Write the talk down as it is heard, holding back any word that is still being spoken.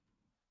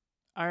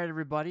All right,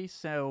 everybody.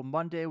 So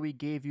Monday we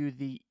gave you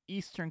the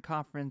Eastern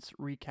Conference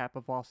recap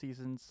of all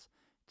seasons.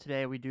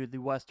 Today we do the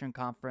Western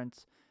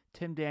Conference.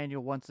 Tim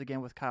Daniel once again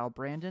with Kyle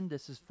Brandon.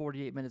 This is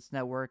 48 Minutes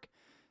Network.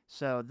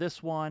 So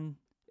this one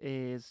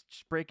is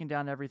just breaking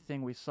down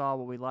everything we saw,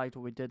 what we liked,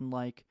 what we didn't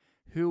like,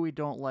 who we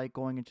don't like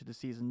going into the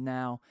season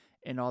now,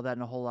 and all that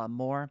and a whole lot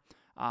more.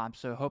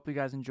 So hope you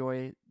guys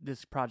enjoy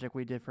this project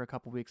we did for a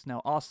couple weeks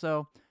now.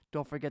 Also,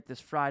 don't forget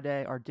this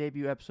Friday, our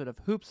debut episode of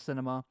Hoops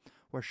Cinema,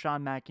 where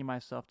Sean Mackey and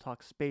myself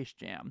talk Space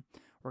Jam.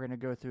 We're going to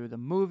go through the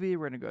movie,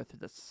 we're going to go through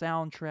the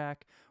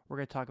soundtrack, we're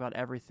going to talk about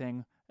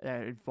everything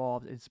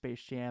involved in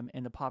Space Jam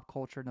and the pop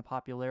culture and the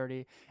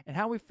popularity and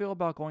how we feel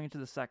about going into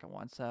the second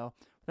one. So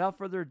without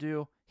further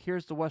ado,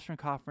 here's the Western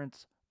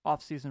Conference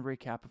off-season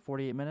recap of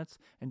 48 minutes,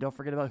 and don't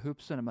forget about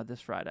Hoop Cinema this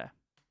Friday.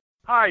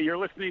 Hi, you're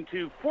listening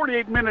to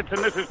 48 Minutes,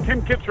 and this is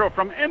Tim Kitzrow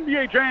from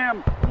NBA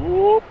Jam.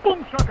 Whoa,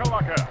 boom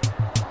shakalaka.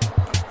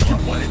 You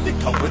wanted to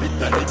come with it,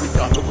 done it, we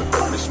done it with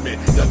punishment.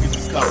 Youngest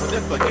is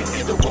confident, but can't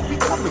handle what we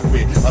coming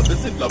with.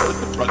 Others in love with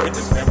the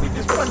ruggedness, family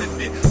just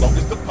running it. Long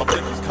as the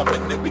public is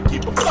coming, then we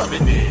keep them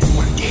loving it.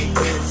 28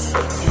 hits,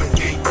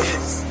 28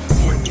 hits,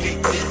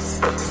 28 hits,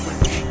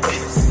 28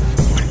 hits,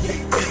 28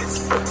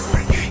 hits,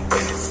 28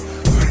 hits,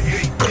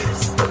 28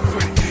 hits,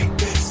 28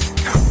 hits.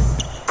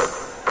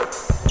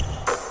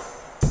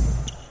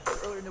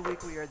 Earlier in the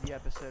week, we aired the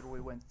episode where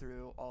we went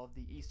through all of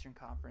the Eastern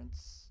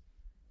Conference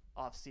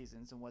off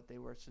seasons and what they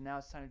were. So now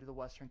it's time to do the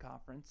Western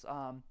Conference.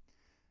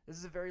 This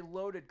is a very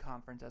loaded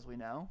conference, as we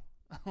know.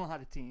 A lot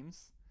of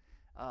teams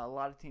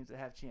that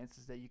have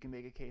chances that you can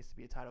make a case to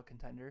be a title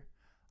contender.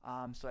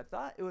 So I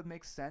thought it would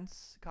make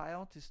sense,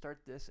 Kyle, to start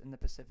this in the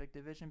Pacific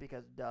Division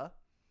because,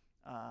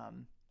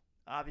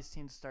 obvious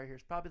team to start here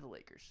is probably the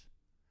Lakers.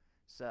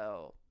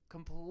 So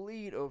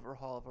complete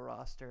overhaul of a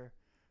roster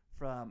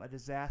from a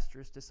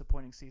disastrous,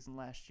 disappointing season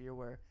last year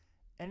where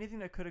anything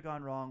that could have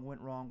gone wrong went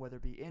wrong, whether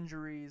it be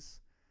injuries,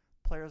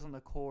 players on the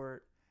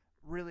court,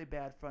 really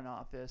bad front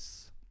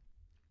office,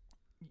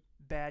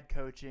 bad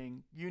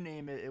coaching, you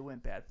name it, it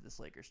went bad for this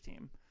Lakers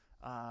team.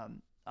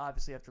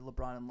 Obviously, after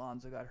LeBron and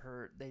Lonzo got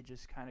hurt, they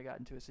just kind of got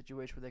into a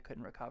situation where they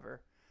couldn't recover.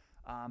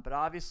 But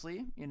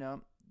obviously,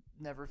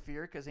 never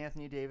fear because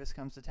Anthony Davis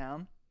comes to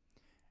town.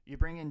 You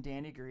bring in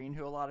Danny Green,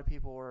 who a lot of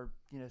people are,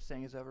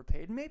 saying is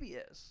overpaid. Maybe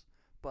is,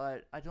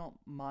 but I don't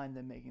mind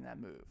them making that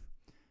move.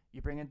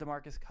 You bring in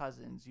DeMarcus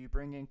Cousins. You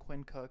bring in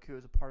Quinn Cook, who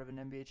was a part of an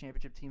NBA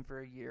championship team for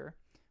a year,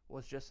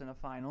 was just in a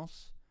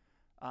finals.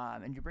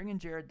 And you bring in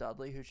Jared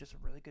Dudley, who's just a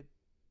really good,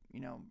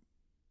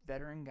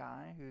 veteran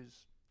guy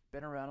who's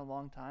been around a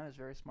long time, is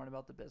very smart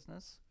about the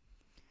business.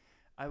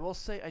 I will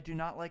say I do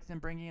not like them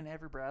bringing in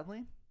Avery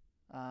Bradley.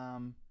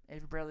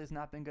 Avery Bradley has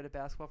not been good at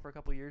basketball for a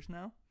couple years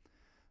now.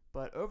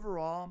 But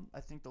overall,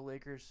 I think the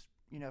Lakers,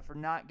 for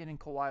not getting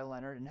Kawhi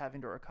Leonard and having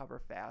to recover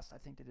fast, I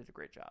think they did a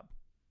great job.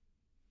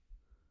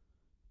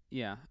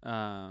 Yeah,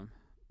 a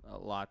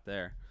lot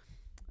there.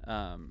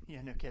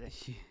 Yeah, no kidding.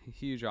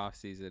 Huge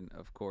offseason,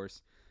 of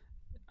course.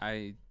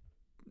 I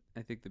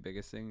think the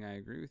biggest thing I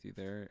agree with you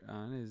there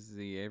on is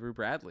the Avery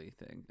Bradley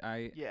thing.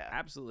 I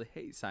absolutely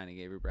hate signing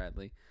Avery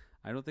Bradley.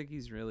 I don't think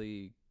he's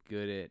really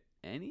good at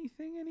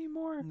anything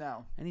anymore.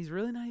 No. And he's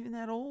really not even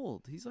that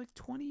old. He's like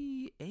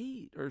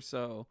 28 or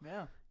so.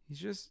 Yeah. He's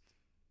just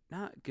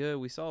not good.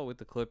 We saw it with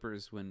the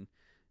Clippers when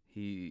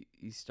he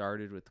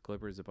started with the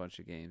Clippers a bunch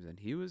of games, and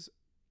he was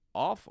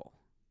awful.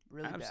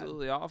 Really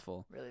absolutely bad.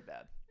 Awful. Really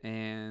bad.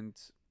 And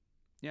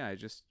yeah,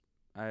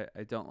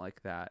 I don't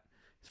like that.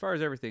 As far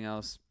as everything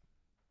else,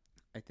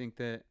 I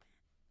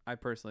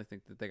personally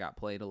think that they got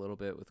played a little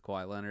bit with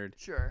Kawhi Leonard.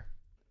 Sure.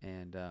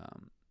 And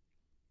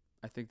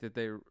I think that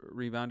they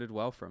rebounded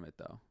well from it,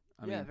 though.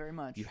 I mean, very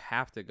much. You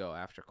have to go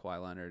after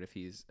Kawhi Leonard if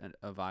he's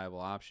a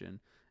viable option.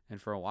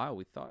 And for a while,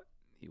 we thought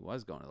he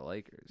was going to the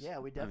Lakers. Yeah,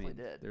 we definitely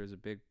did. There's a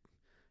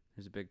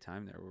big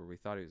time there where we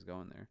thought he was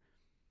going there.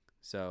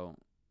 So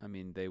I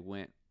mean, they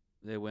went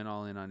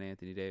all in on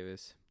Anthony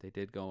Davis. They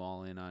did go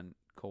all in on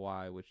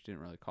Kawhi, which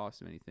didn't really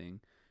cost him anything,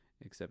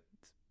 except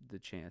the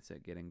chance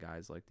at getting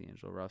guys like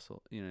D'Angelo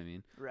Russell. You know what I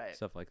mean? Right.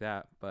 Stuff like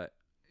that. But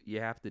you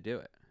have to do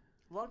it.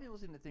 A lot of people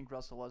seem to think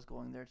Russell was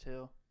going there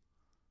too.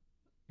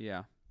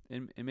 Yeah,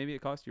 and maybe it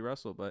cost you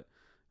Russell, but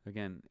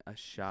again, a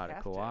shot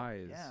at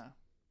Kawhi is.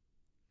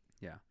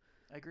 Yeah.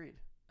 Agreed.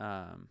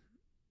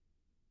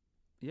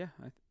 Yeah,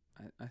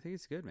 I think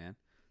it's good, man.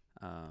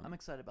 I'm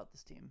excited about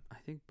this team. I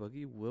think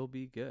Boogie will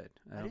be good.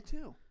 I do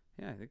too.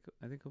 Yeah,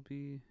 I think he'll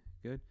be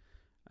good.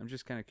 I'm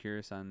just kind of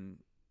curious on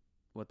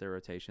what their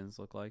rotations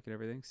look like and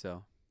everything.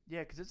 So yeah,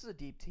 because this is a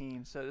deep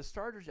team. So the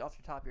starters off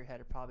the top of your head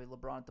are probably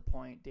LeBron at the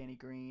point, Danny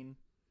Green,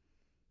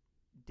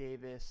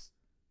 Davis.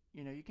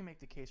 You can make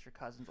the case for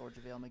Cousins or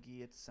JaVale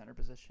McGee at the center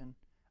position.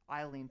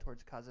 I lean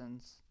towards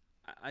Cousins.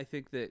 I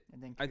think that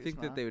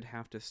Kuzma. they would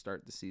have to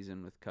start the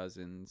season with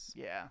Cousins.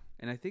 Yeah,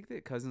 and I think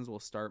that Cousins will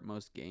start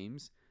most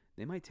games.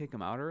 They might take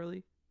him out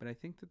early, but I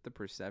think that the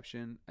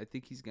perception, I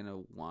think he's gonna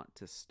want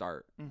to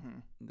start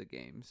the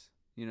games.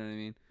 You know what I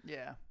mean?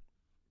 Yeah.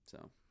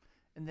 So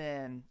And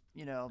then,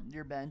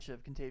 your bench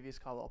of Contavious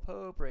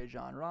Caldwell-Pope,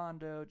 Rajon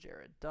Rondo,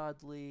 Jared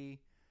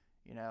Dudley,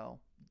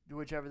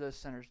 whichever of those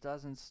centers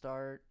doesn't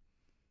start.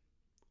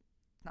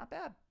 Not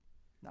bad.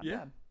 Not Yeah.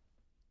 bad.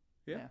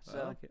 Yeah, so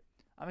I like it.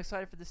 I'm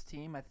excited for this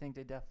team. I think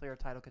they definitely are a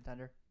title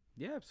contender.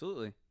 Yeah,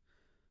 absolutely.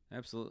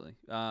 Absolutely.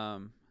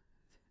 You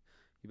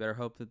better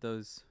hope that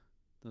those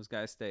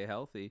guys stay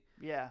healthy.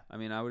 Yeah. I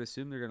mean, I would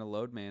assume they're going to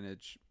load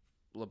manage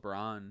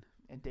LeBron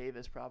And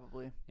Davis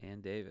probably.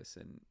 and Davis.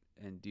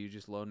 And do you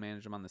just load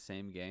manage them on the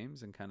same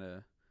games and kind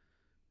of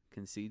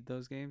concede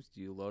those games? Do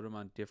you load them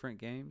on different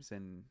games?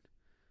 And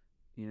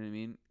you know what I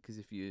mean? Because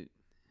if you,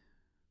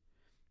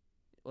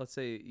 let's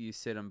say you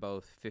sit them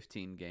both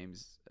 15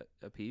 games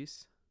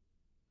apiece,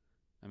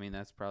 I mean,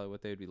 that's probably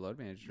what they would be load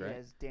managed, right? Yeah,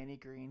 is Danny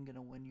Green going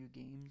to win you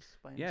games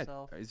by Yeah.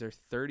 himself? Is there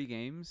 30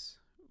 games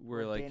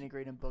where Or like Danny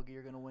Green and Boogie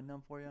are going to win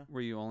them for you?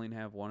 where you only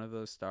have one of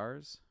those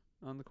stars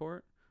on the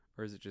court?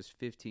 Or is it just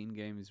 15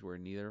 games where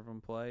neither of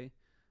them play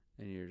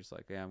and you're just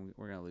like, yeah,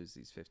 we're going to lose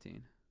these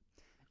 15?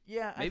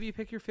 Yeah. Maybe you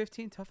pick your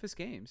 15 toughest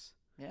games.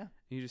 Yeah. And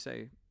you just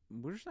say,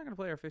 we're just not going to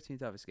play our 15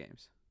 toughest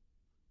games.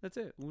 That's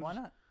it. Why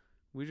not?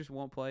 We just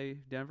won't play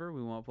Denver.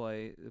 We won't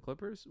play the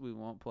Clippers. We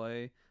won't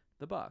play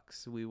the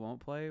Bucks. We won't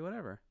play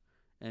whatever.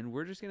 And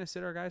we're just going to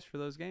sit our guys for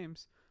those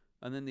games.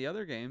 And then the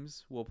other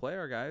games, we'll play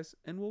our guys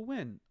and we'll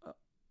win.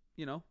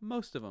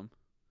 Most of them.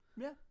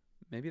 Yeah.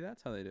 Maybe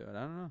that's how they do it.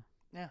 I don't know.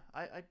 Yeah,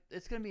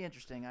 it's going to be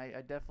interesting.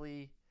 I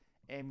definitely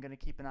am going to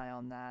keep an eye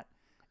on that.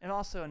 And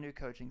also a new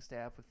coaching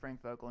staff with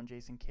Frank Vogel and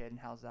Jason Kidd, and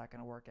how's that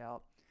going to work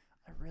out?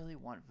 I really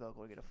want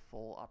Vogel to get a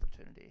full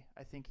opportunity.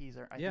 I think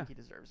think he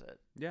deserves it.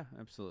 Yeah,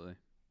 absolutely.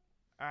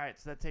 All right,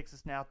 so that takes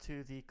us now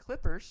to the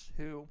Clippers,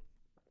 who,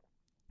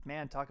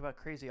 man, talk about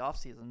crazy off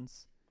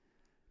seasons.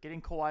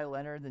 Getting Kawhi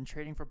Leonard, then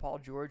trading for Paul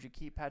George. You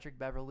keep Patrick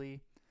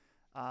Beverly,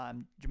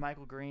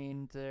 JaMychal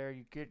Green there.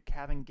 You get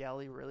Kevin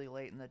Gelly really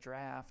late in the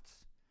draft.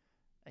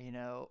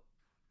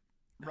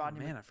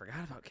 Rodney. I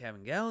forgot about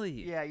Kevin Gelly.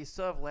 Yeah, you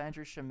still have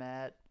Landry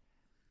Shamet.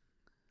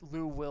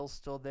 Lou Will's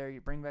still there. You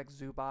bring back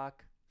Zubac.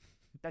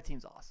 That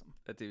team's awesome.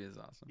 That team is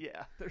awesome.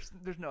 Yeah,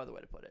 there's no other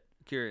way to put it.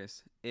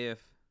 Curious, do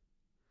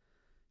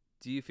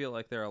you feel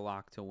like they're a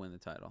lock to win the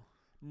title?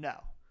 No.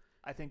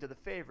 I think they're the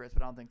favorites,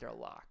 but I don't think they're a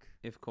lock.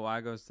 If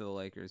Kawhi goes to the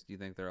Lakers, do you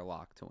think they're a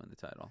lock to win the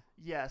title?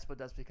 Yes, but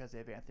that's because they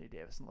have Anthony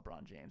Davis and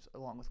LeBron James,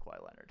 along with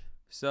Kawhi Leonard.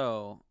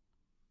 So,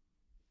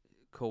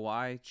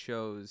 Kawhi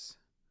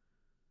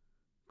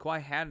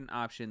had an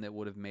option that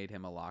would have made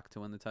him a lock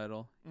to win the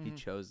title. Mm-hmm. He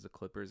chose the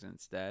Clippers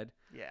instead.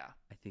 Yeah.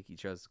 I think he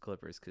chose the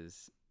Clippers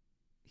because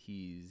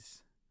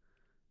he's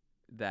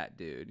that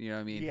dude. You know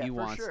what I mean? Yeah,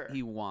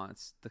 He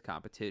wants the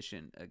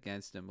competition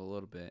against him a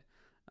little bit.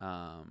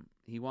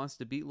 He wants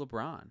to beat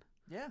LeBron.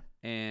 Yeah.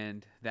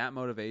 And that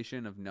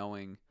motivation of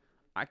knowing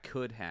I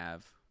could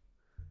have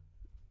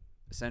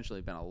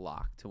essentially been a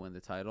lock to win the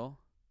title,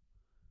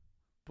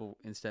 but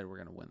instead we're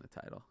going to win the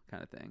title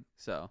kind of thing.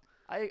 So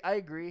I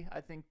agree.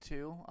 I think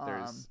too.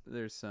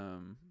 There's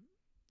some,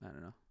 I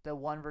don't know. The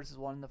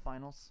 1-versus-1 in the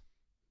finals.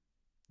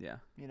 Yeah.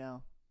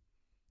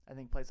 I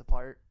think plays a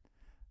part.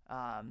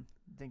 I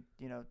think,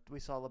 we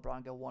saw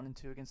LeBron go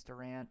 1-2 against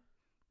Durant,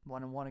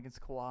 1-1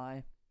 against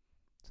Kawhi.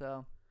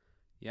 So.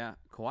 Yeah,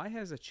 Kawhi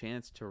has a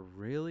chance to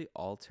really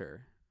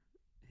alter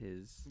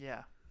his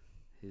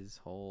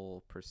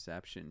whole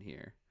perception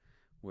here.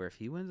 Where if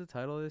he wins a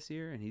title this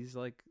year and he's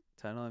like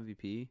title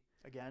MVP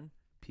again,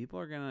 people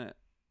are gonna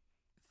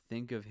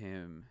think of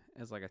him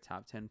as like a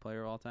top 10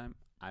 player of all time.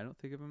 I don't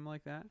think of him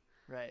like that.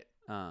 Right.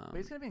 But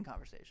he's gonna be in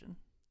conversation.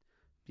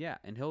 Yeah,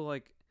 and he'll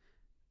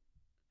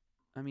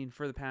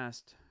for the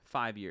past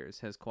 5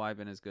 years, has Kawhi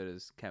been as good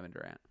as Kevin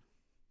Durant?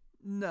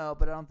 No,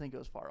 but I don't think it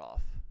was far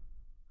off.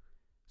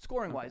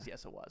 Scoring wise,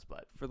 yes, it was,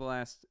 but for the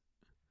last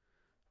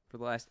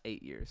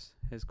 8 years,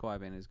 has Kawhi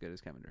been as good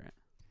as Kevin Durant?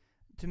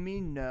 To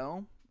me,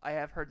 no. I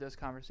have heard those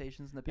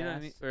conversations in the past. You know what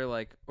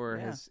I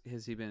mean?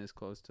 Has he been as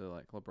close to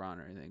like LeBron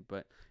or anything?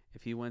 But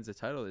if he wins the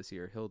title this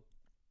year, he'll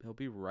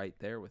be right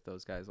there with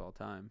those guys all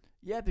time.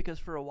 Yeah, because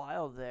for a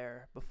while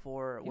there,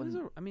 before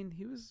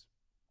he was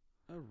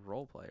a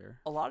role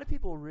player. A lot of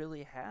people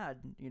really had,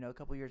 a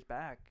couple years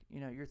back,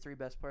 your three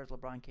best players,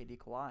 LeBron, KD,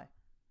 Kawhi,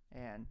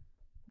 and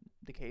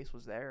the case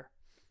was there.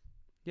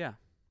 Yeah,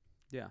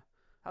 yeah.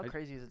 How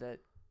crazy is it that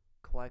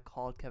Kawhi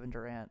called Kevin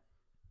Durant?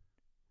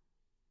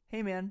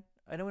 Hey, man,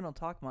 I know we don't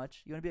talk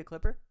much. You want to be a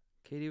Clipper?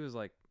 KD was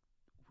like,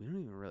 we don't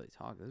even really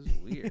talk. This is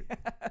weird.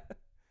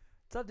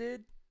 What's up,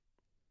 dude?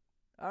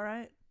 All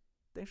right.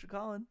 Thanks for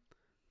calling.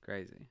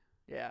 Crazy.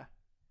 Yeah,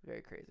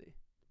 very crazy.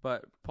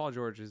 But Paul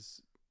George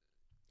is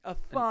a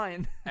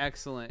fine,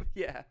 excellent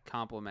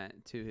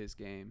compliment to his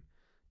game.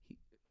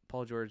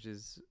 Paul George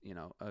is,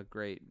 a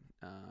great.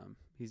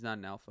 He's not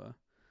an alpha.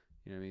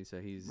 You know what I mean? So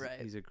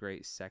he's a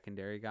great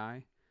secondary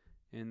guy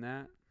in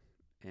that.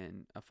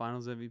 And a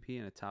finals MVP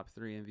and a top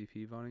 3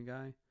 MVP voting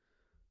guy.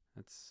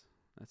 That's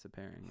a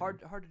pairing.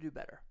 Hard to do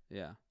better.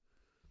 Yeah.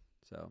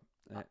 So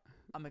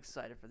I'm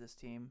excited for this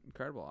team.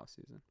 Incredible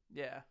offseason.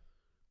 Yeah.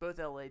 Both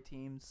LA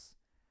teams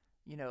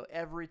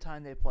every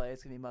time they play,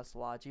 it's going to be must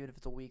watch. Even if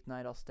it's a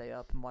weeknight, I'll stay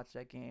up and watch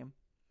that game.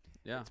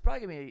 Yeah. It's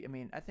probably going to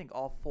be, I think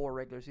all 4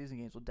 regular season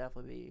games will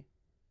definitely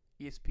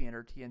be ESPN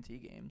or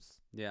TNT games.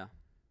 Yeah.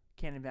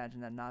 Can't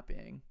imagine that not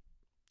being.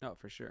 Oh,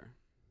 for sure.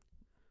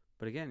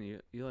 But again,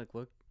 you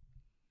look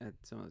at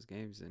some of those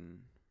games, and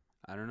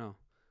I don't know.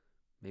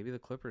 Maybe the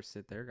Clippers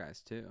sit their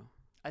guys too.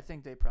 I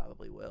think they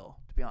probably will,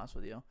 to be honest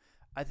with you.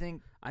 I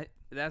think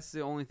that's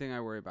the only thing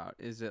I worry about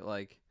is that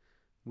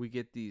we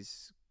get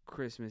these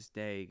Christmas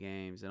Day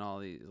games and all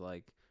these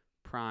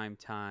prime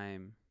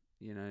time,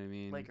 you know what I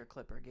mean? Laker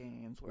Clipper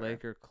games.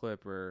 Laker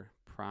Clipper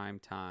prime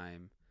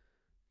time.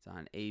 It's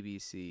on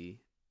ABC.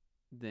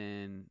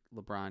 Then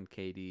LeBron,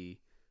 KD,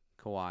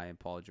 Kawhi, and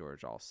Paul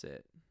George all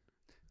sit.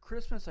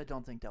 Christmas, I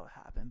don't think that would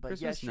happen. But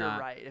Christmas yes, you're not,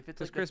 right. If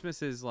it's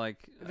Christmas is if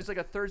it's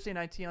a Thursday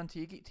night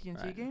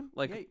TNT right. game,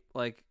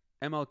 like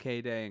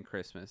MLK Day and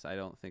Christmas, I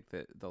don't think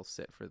that they'll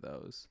sit for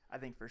those. I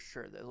think for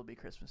sure that it'll be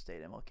Christmas Day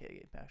and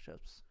MLK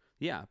matchups.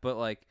 Yeah, but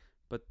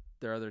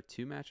there are other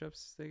 2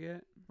 matchups they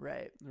get,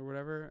 right, or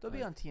whatever. They'll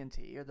be on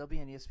TNT or they'll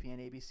be on ESPN,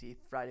 ABC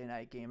Friday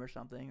night game or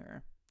something.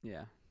 Or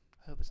yeah,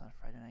 I hope it's not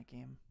a Friday night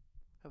game.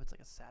 I hope it's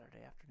a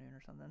Saturday afternoon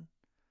or something.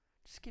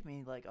 Just give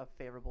me a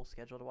favorable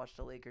schedule to watch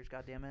the Lakers.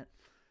 God damn it.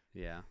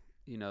 Yeah,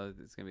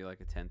 it's gonna be a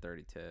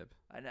 10:30 tip.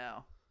 I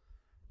know.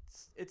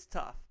 It's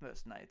tough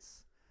most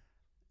nights.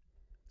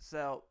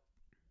 So,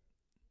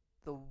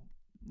 the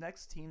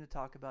next team to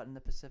talk about in the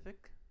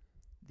Pacific,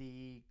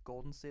 the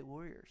Golden State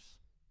Warriors.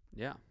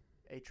 Yeah.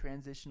 A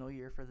transitional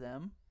year for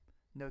them.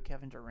 No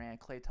Kevin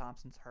Durant. Klay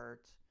Thompson's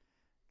hurt.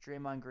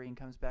 Draymond Green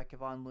comes back.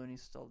 Kevon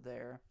Looney's still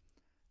there.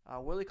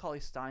 Willie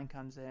Cauley-Stein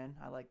comes in.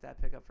 I like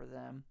that pickup for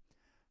them.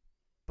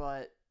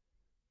 But,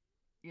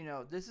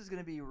 this is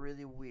going to be a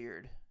really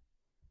weird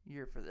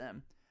year for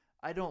them.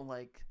 I don't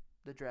like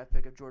the draft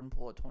pick of Jordan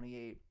Poole at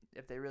 28.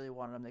 If they really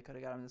wanted him, they could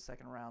have got him in the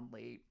second round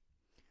late.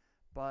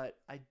 But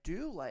I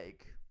do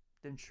like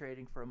them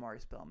trading for Amari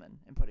Spellman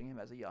and putting him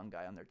as a young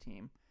guy on their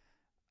team.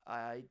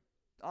 I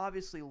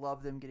obviously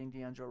love them getting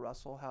D'Angelo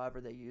Russell, however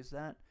they use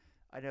that.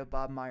 I know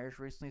Bob Myers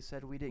recently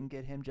said we didn't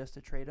get him just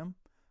to trade him,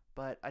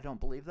 but I don't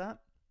believe that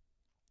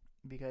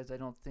because I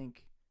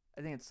think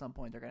at some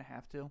point they're going to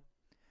have to.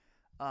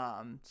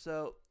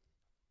 So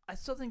I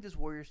still think this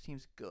Warriors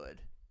team's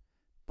good,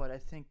 but I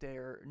think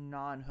their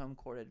non-home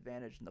court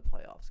advantage in the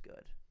playoffs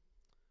good.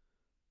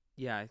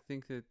 Yeah, I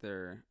think that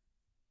they're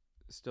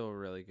still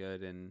really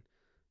good, and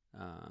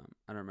I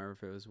don't remember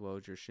if it was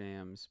Woj or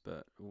Shams,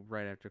 but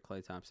right after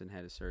Klay Thompson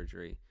had his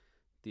surgery,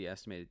 the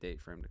estimated date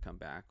for him to come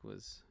back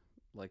was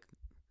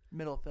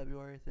middle of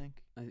February, I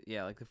think.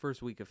 The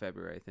first week of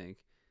February, I think,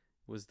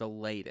 was the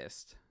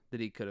latest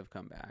that he could have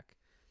come back,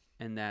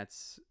 and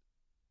that's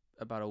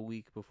about a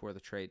week before the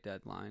trade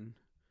deadline.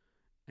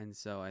 And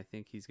so I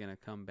think he's going to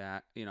come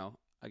back,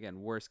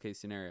 again, worst case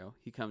scenario,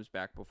 he comes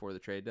back before the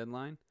trade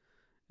deadline,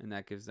 and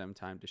that gives them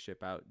time to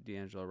ship out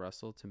D'Angelo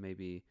Russell to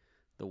maybe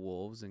the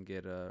Wolves and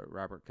get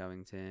Robert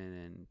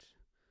Covington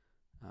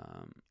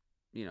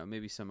and,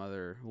 maybe some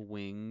other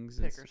wings.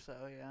 Pick or so,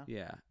 yeah.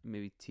 Yeah,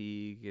 maybe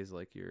Teague is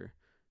your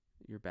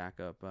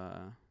backup,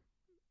 a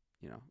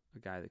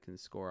guy that can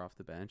score off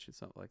the bench and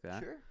something like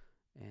that. Sure.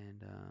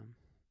 And,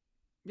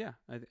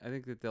 I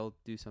think that they'll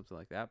do something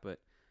like that, but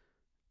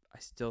I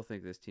still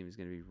think this team is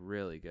going to be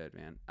really good,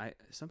 man.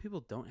 Some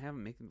people don't have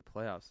them making the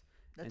playoffs.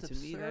 That's and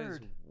to me, that is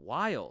absurd.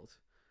 wild.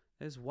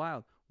 That is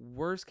wild.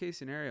 Worst case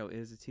scenario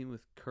is a team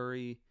with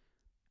Curry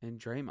and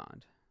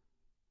Draymond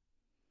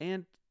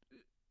and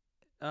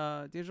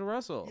D'Angelo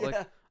Russell.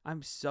 Yeah.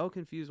 I'm so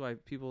confused why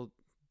people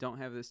don't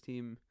have this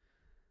team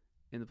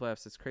in the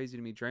playoffs. It's crazy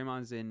to me.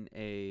 Draymond's in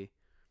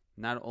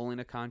not only in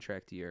a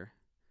contract year,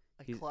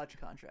 A clutch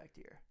contract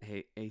year.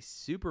 a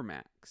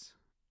supermax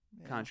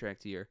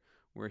contract year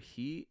where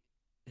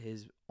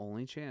his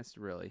only chance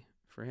really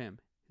for him,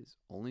 his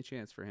only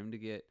chance for him to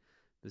get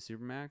the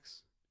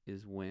supermax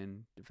is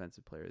win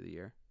Defensive Player of the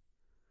Year.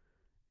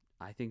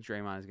 I think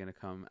Draymond is going to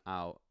come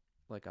out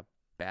like a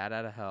bat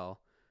out of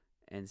hell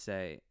and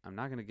say, I'm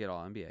not going to get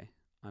all NBA.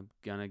 I'm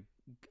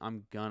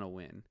gonna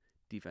win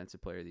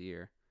Defensive Player of the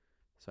Year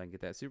so I can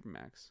get that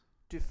supermax.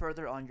 To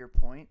further on your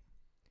point,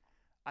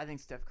 I think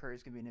Steph Curry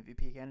is going to be an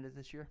MVP candidate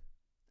this year.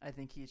 I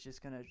think he's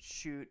just going to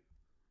shoot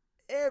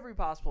every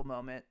possible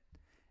moment.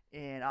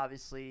 And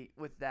obviously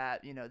with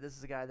that, this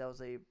is a guy that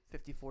was a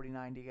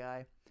 50-40-90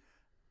 guy.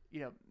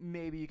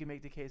 Maybe you can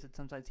make the case that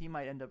sometimes he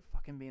might end up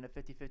fucking being a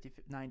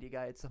 50-50-90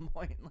 guy at some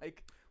point,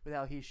 with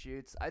how he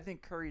shoots. I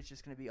think Curry is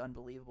just going to be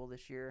unbelievable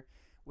this year.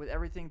 With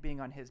everything being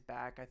on his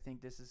back, I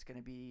think this is going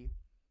to be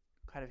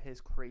kind of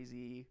his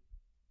crazy,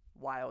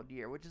 wild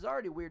year, which is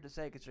already weird to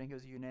say considering he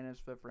was a unanimous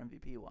vote for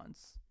MVP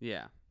once.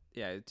 Yeah,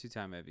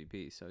 2-time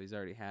MVP, so he's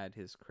already had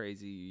his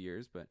crazy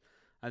years, but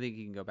I think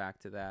he can go back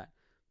to that.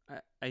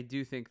 I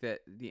do think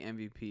that the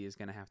MVP is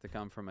going to have to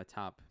come from a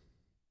top,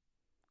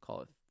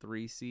 call it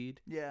 3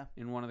 seed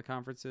in one of the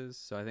conferences.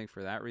 So I think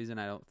for that reason,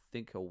 I don't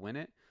think he'll win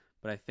it,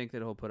 but I think that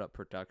he'll put up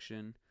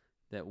production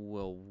that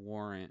will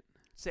warrant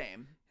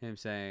him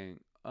saying,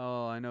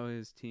 oh, I know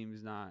his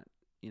team's not,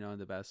 in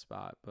the best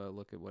spot, but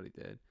look at what he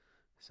did.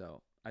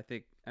 So I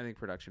think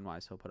production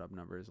wise he'll put up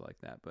numbers like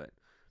that. But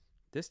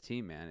this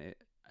team, man,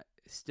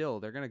 still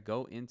they're gonna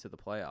go into the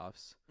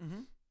playoffs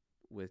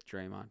with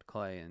Draymond,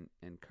 Clay,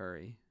 and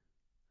Curry.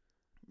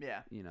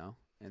 Yeah. You know,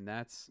 and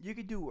that's You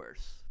could do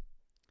worse.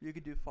 You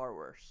could do far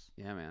worse.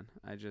 yeah, man.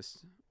 I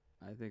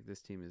think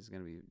this team is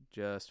gonna be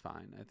just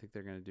fine. I think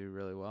they're gonna do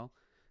really well,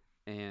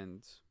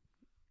 and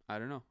I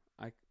don't know.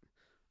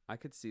 I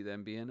could see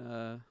them being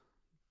a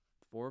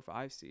 4 or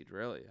 5 seed.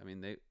 Really, I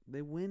mean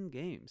they win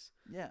games.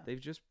 Yeah. They've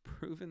just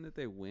proven that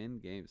they win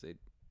games.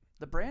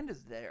 The brand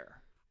is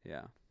there.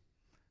 Yeah.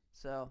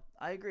 So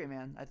I agree,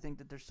 man. I think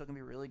that they're still gonna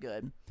be really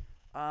good.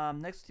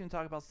 Next team to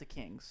talk about is the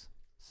Kings.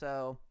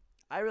 So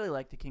I really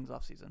like the Kings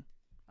offseason.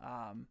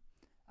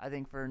 I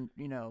think for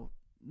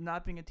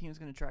not being a team that's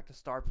gonna attract a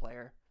star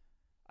player,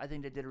 I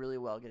think they did really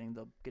well getting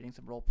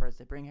some role players.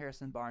 They bring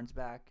Harrison Barnes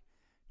back.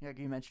 Like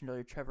you mentioned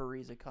earlier, Trevor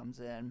Ariza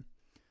comes in.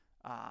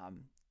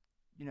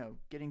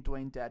 Getting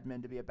Dwayne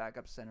Dedmon to be a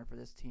backup center for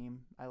this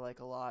team, I like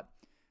a lot.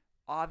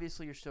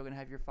 Obviously, you're still gonna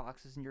have your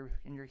Foxes and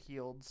your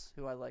Healds,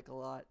 who I like a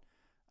lot.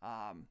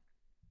 I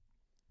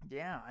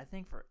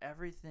think for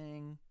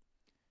everything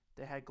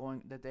they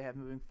have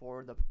moving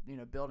forward,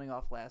 building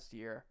off last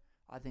year,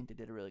 I think they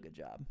did a really good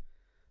job.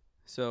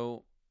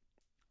 So,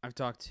 I've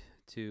talked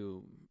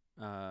to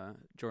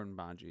Jordan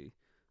Bonji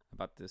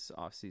about this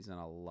offseason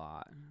a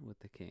lot with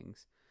the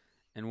Kings.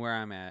 And where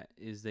I'm at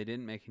is they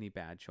didn't make any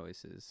bad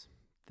choices.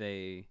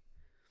 They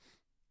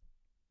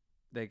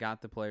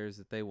got the players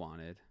that they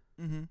wanted.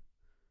 Mm-hmm.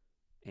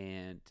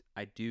 And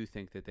I do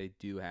think that they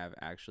do have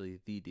actually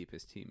the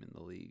deepest team in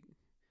the league.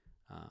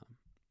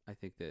 I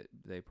think that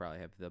they probably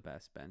have the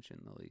best bench in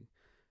the league.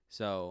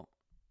 So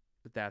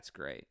that's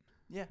great.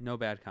 Yeah. No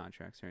bad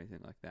contracts or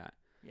anything like that.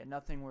 Yeah,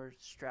 nothing we're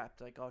strapped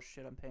like, oh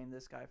shit, I'm paying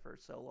this guy for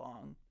so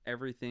long.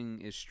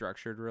 Everything is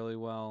structured really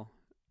well.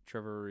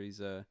 Trevor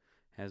Ariza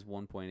has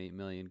 $1.8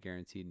 million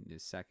guaranteed in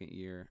his second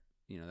year.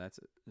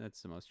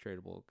 That's the most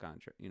tradable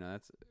contract.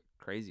 That's a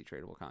crazy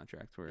tradable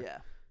contract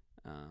where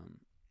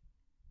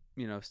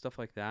stuff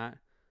like that.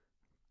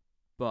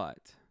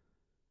 But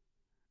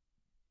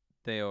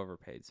they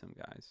overpaid some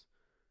guys.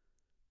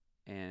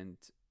 And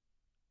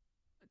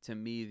to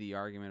me, the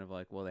argument of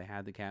like, well, they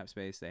had the cap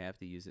space, they have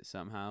to use it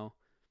somehow.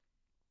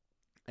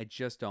 I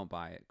just don't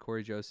buy it.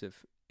 Corey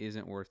Joseph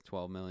isn't worth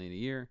 $12 million a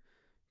year.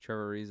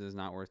 Trevor Ariza is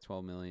not worth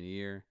 $12 million a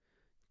year.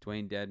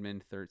 Dwayne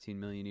Dedmon, $13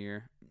 million a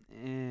year.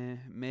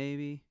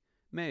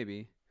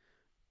 Maybe.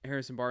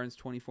 Harrison Barnes,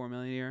 $24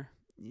 million a year.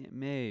 Yeah,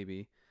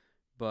 maybe.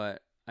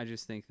 But I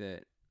just think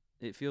that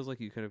it feels like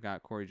you could have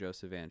got Corey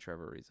Joseph and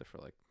Trevor Ariza for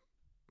like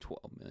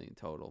 $12 million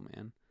total,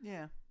 man.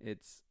 Yeah.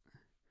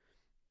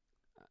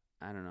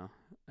 I don't know.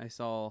 I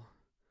saw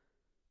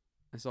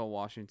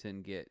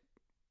Washington get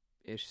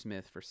Ish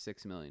Smith for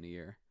 $6 million a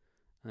year.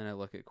 And then I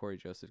look at Corey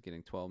Joseph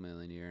getting $12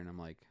 million a year, and I'm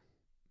like,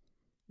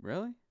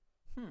 really?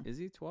 Is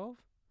he 12?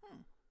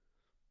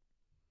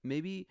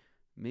 Maybe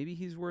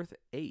he's worth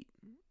 8,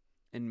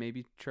 and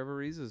maybe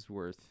Trevor Ariza's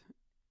worth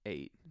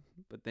 8.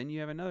 But then you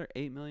have another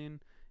 $8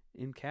 million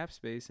in cap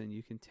space, and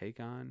you can take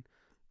on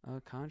a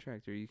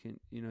contract, or you can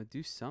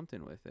do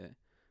something with it.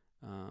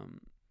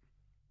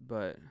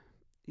 But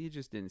he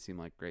just didn't seem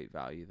like great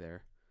value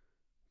there.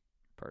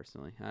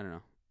 Personally, I don't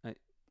know.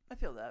 I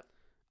feel that.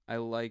 I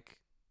like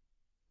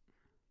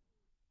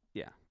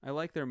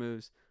their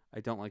moves. I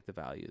don't like the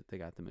value that they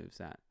got the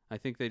moves at. I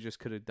think they just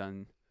could have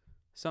done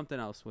something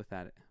else with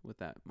that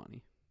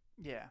money.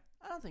 Yeah,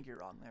 I don't think you're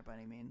wrong there by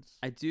any means.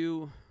 I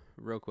do,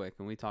 real quick,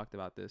 and we talked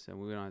about this, and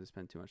we don't have to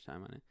spend too much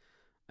time on it.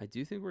 I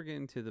do think we're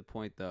getting to the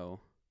point,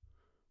 though,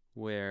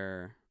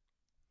 where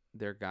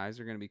their guys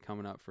are going to be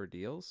coming up for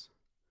deals,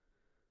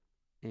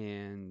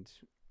 and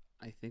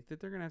I think that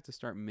they're going to have to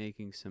start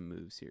making some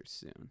moves here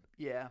soon.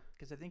 Yeah,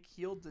 because I think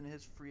Hield's in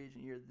his free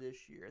agent year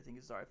this year. I think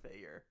his RFA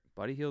year.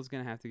 Buddy Hield's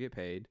going to have to get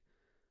paid.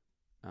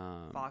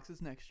 Fox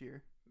is next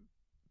year.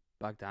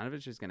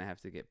 Bogdanovich is going to have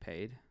to get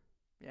paid.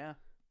 Yeah.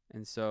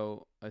 And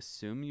so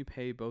assume you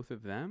pay both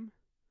of them.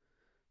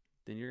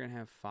 Then you're going to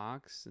have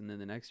Fox, and then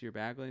the next year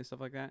Bagley and stuff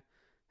like that.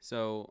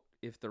 So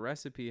if the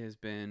recipe has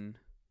been,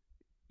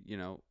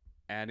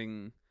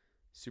 adding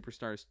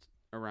superstars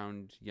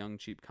around young,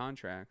 cheap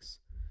contracts,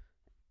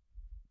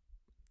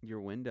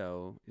 your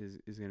window is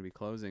going to be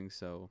closing.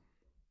 So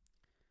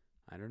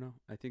I don't know.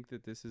 I think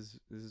that this is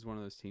one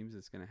of those teams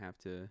that's going to have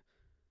to,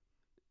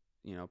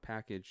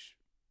 package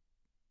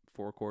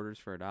 4 quarters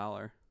for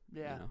 $1.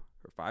 Yeah.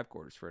 Or 5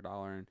 quarters for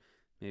 $1, and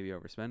maybe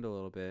overspend a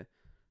little bit.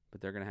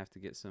 But they're going to have to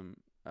get some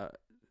a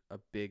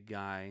big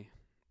guy,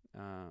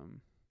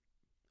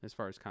 as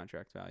far as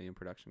contract value and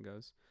production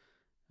goes,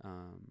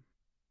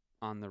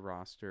 on the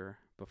roster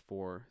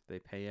before they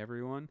pay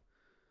everyone,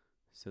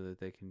 so that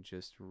they can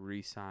just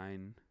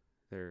re-sign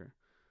their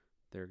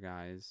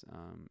guys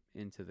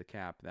into the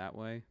cap that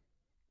way.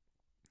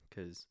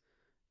 Because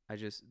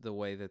the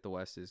way that the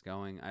West is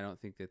going, I don't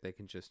think that they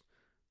can just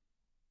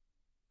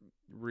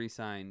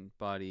re-sign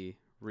Buddy,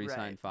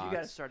 re-sign Fox. You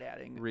got to start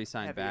adding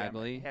re-sign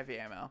Bagley, heavy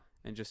ammo,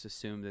 and just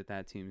assume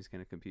that team is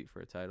going to compete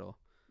for a title.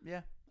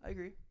 Yeah, I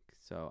agree.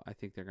 So I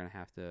think they're going to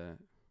have to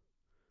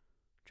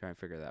try and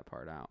figure that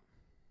part out.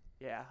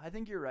 Yeah, I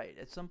think you're right.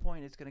 At some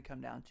point, it's going to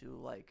come down to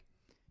like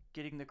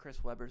getting the Chris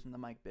Webbers and the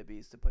Mike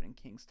Bibbies to put in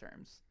Kings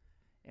terms,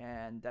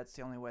 and that's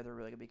the only way they're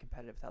really going to be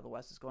competitive with how the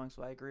West is going.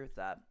 So I agree with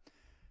that.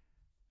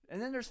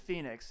 And then there's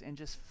Phoenix, and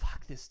just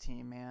fuck this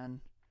team,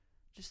 man.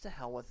 Just to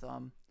hell with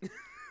them.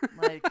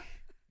 Like,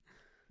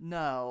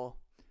 no.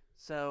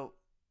 So,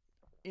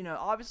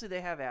 obviously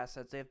they have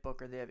assets. They have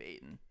Booker. They have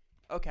Ayton.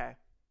 Okay,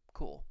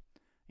 cool.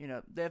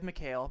 They have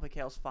Mikal.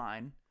 Mikal's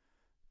fine,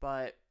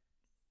 but.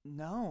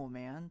 No,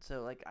 man.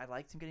 So, I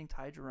liked him getting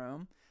Ty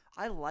Jerome.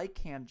 I like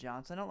Cam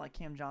Johnson. I don't like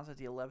Cam Johnson at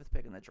the 11th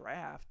pick in the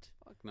draft.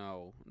 Fuck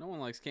no. No one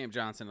likes Cam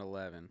Johnson at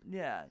 11.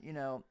 Yeah,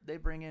 they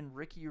bring in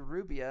Ricky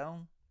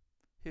Rubio,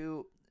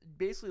 who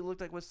basically looked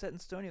like was set in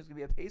stone. He was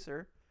going to be a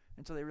Pacer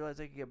until they realized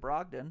they could get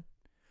Brogdon.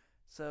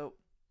 So,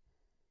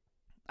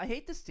 I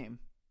hate this team.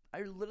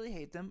 I literally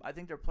hate them. I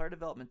think their player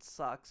development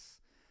sucks.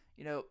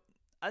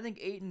 I think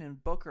Ayton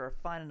and Booker are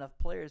fine enough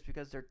players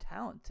because they're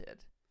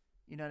talented.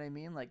 You know what I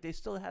mean? They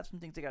still have some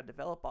things they got to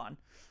develop on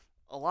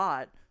a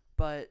lot,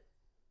 but,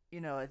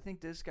 I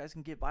think those guys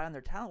can get by on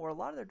their talent where a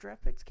lot of their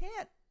draft picks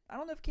can't. I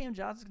don't know if Cam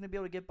Johnson's going to be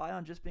able to get by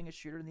on just being a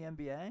shooter in the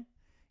NBA.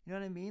 You know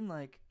what I mean?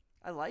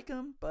 I like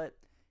him, but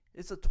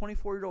it's a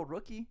 24-year-old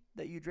rookie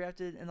that you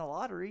drafted in the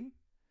lottery,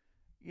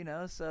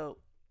 so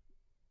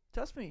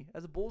trust me,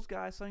 as a Bulls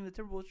guy, selling the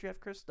Timberwolves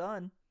draft Chris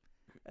Dunn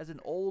as an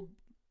old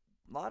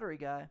lottery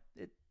guy,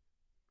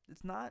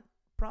 it's not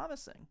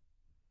promising.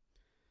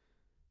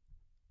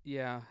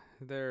 Yeah,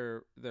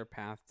 their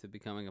path to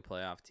becoming a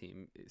playoff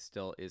team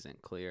still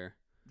isn't clear.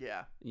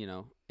 Yeah.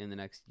 In the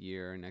next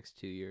year or next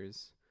 2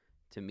 years,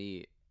 to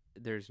me,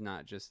 there's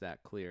not just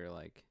that clear,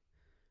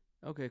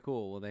 okay,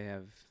 cool, well, they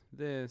have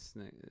this,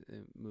 and they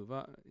move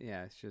up.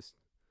 Yeah, it's just,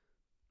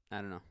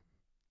 I don't know.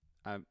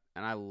 And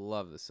I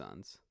love the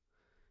Suns,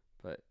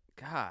 but,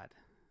 God,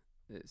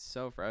 it's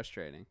so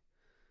frustrating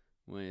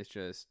when it's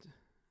just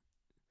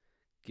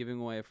giving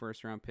away a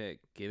first-round pick,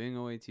 giving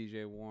away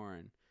T.J.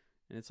 Warren.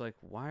 And it's like,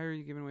 why are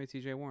you giving away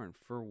T.J. Warren?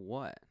 For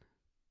what?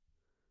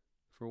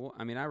 For what?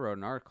 I mean, I wrote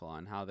an article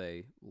on how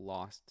they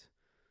lost,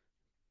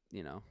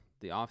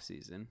 the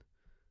offseason.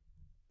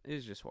 It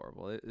was just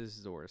horrible. This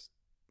is the worst.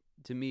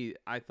 To me,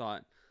 I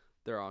thought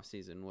their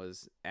offseason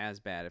was as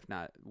bad, if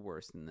not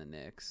worse, than the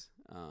Knicks.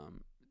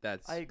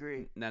 I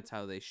agree. That's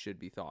how they should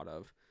be thought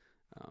of.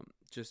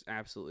 Just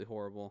absolutely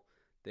horrible.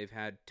 They've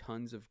had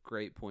tons of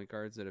great point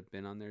guards that have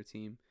been on their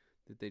team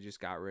that they just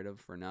got rid of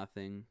for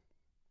nothing.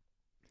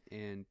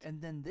 And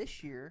then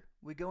this year,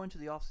 we go into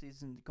the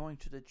offseason going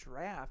to the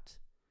draft,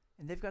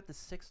 and they've got the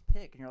 6th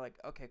pick, and you're like,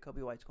 okay,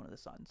 Kobe White's going to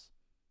the Suns.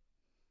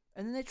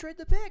 And then they trade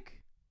the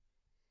pick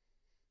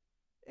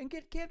and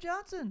get Cam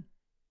Johnson.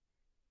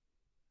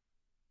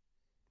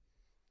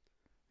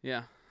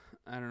 Yeah,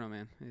 I don't know,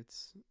 man. It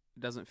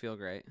doesn't feel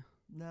great.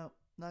 No,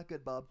 not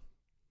good, Bob.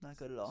 Not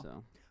good at all.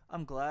 So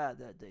I'm glad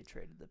that they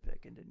traded the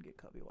pick and didn't get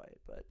Kobe White,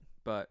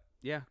 but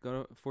yeah,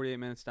 go to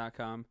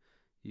 48minutes.com.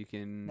 You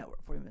can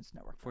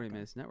 40minutesnetwork.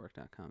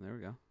 40minutesnetwork.com. There we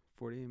go.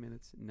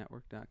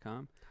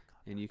 48minutesnetwork.com.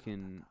 And you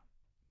can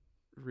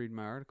read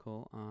my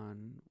article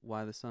on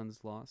why the Suns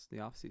lost the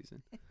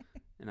offseason.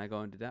 And I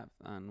go into depth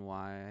on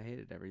why I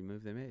hated every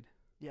move they made.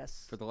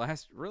 Yes. For the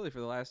last 7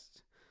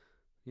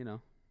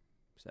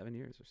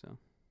 years or so.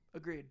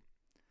 Agreed.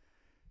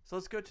 So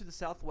let's go to the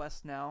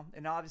Southwest now.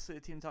 And obviously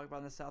the team to talk about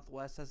in the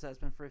Southwest, as has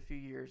been for a few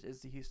years,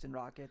 is the Houston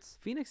Rockets.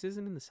 Phoenix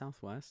isn't in the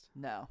Southwest?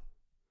 No.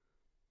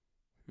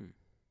 Hmm.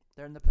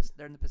 They're in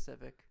the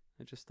Pacific.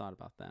 I just thought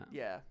about that.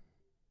 Yeah.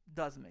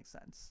 Doesn't make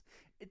sense.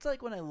 It's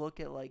like when I look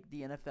at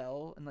the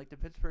NFL and the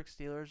Pittsburgh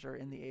Steelers are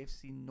in the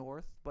AFC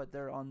North, but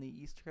they're on the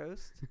East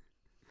Coast.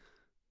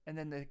 And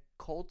then the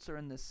Colts are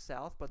in the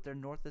South, but they're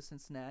north of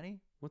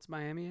Cincinnati. What's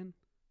Miami in?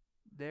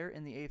 They're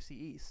in the AFC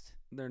East.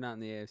 They're not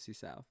in the AFC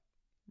South.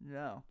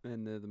 No.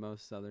 And they're the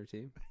most southern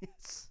team?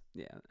 Yes.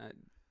 Yeah.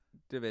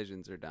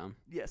 Divisions are dumb.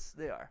 Yes,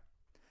 they are.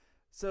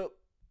 So,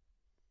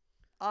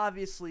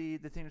 obviously,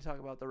 the thing to talk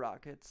about the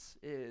Rockets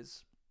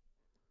is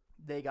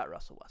they got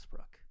Russell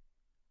Westbrook.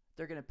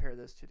 They're going to pair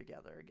those two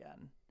together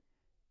again.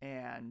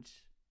 And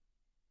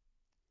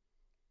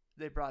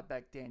they brought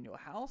back Daniel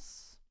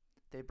House.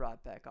 They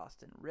brought back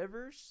Austin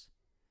Rivers.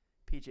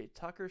 PJ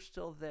Tucker's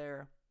still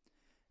there.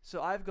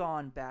 So I've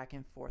gone back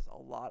and forth a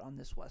lot on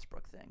this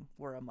Westbrook thing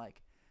where I'm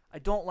like, I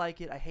don't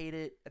like it. I hate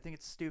it. I think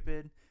it's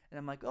stupid. And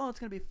I'm like, oh, it's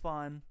going to be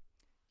fun.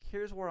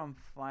 Here's where I'm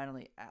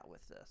finally at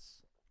with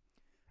this.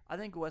 I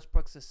think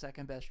Westbrook's the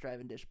second best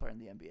drive and dish player in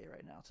the NBA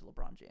right now to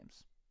LeBron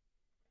James.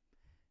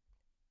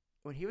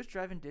 When he was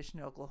driving dish in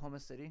Oklahoma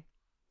City,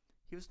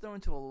 he was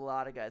throwing to a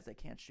lot of guys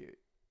that can't shoot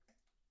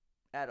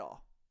at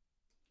all.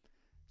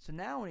 So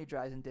now when he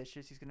drives in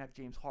dishes, he's going to have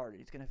James Harden.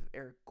 He's going to have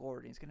Eric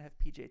Gordon. He's going to have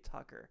PJ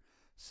Tucker.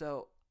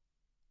 So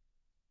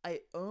I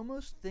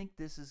almost think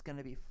this is going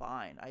to be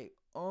fine. I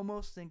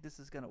almost think this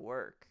is going to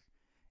work.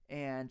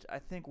 And I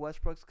think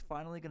Westbrook's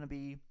finally going to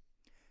be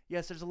 –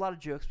 yes, there's a lot of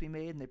jokes being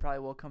made, and they probably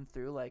will come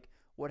through, like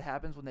what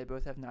happens when they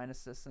both have 9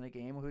 assists in a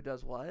game, who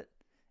does what.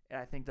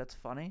 and I think that's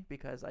funny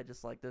because I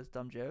just like those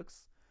dumb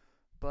jokes.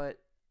 But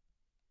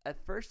at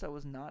first I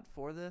was not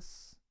for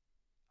this.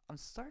 I'm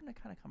starting to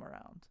kind of come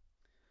around.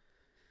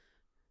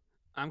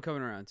 I'm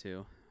coming around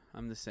too.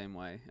 I'm the same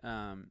way.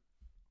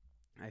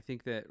 I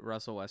think that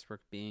Russell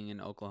Westbrook being in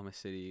Oklahoma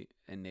City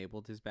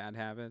enabled his bad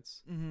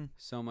habits. Mm-hmm.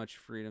 So much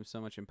freedom,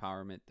 so much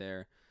empowerment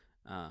there.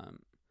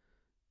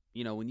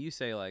 When you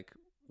say, like,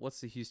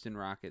 what's the Houston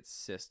Rockets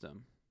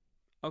system?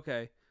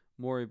 Okay,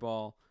 Morey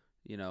ball,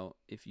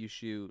 if you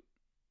shoot,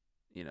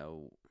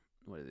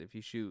 if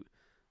you shoot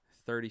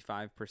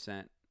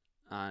 35%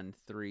 on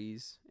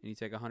threes and you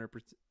take 100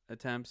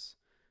 attempts,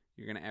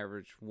 you're going to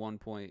average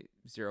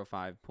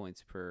 1.05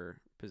 points per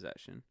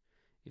possession.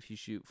 If you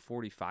shoot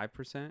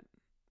 45%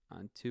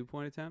 on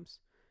 2-point attempts,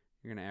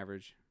 you're going to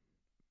average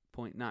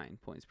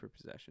 0.9 points per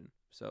possession.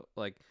 So,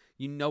 like,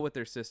 what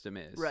their system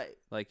is. Right.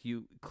 Like,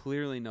 you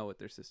clearly know what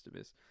their system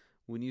is.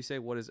 When you say,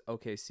 what is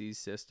OKC's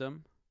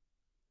system?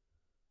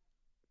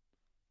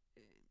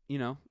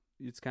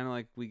 It's kind of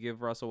like we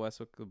give Russell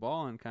Westbrook the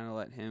ball and kind of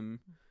let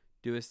him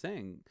do his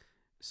thing.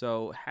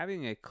 So,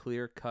 having a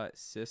clear-cut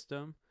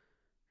system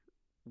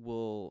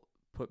will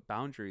put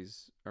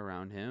boundaries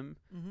around him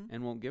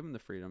and won't give him the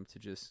freedom to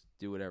just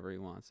do whatever he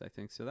wants, I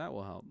think. So that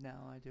will help.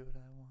 Now I do what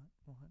I want.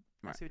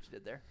 I Right. see what you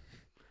did there.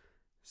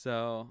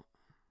 So,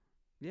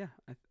 yeah,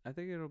 I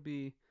think it'll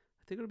be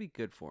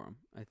good for him.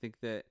 I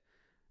think that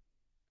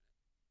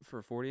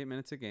for 48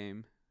 minutes a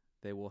game,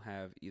 they will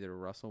have either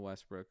Russell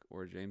Westbrook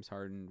or James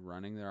Harden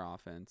running their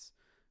offense,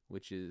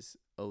 which is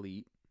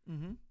elite.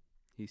 Mm-hmm.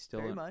 He's still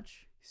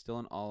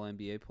an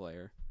all-NBA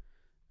player.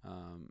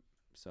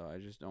 So I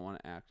just don't want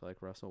to act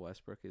like Russell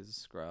Westbrook is a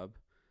scrub.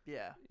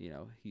 Yeah.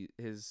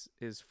 His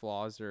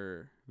flaws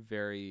are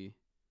very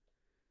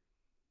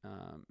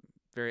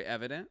very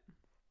evident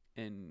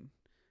and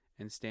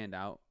stand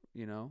out,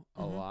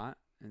 a lot.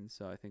 And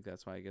so I think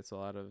that's why he gets a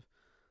lot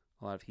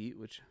of heat,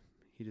 which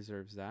he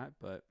deserves that,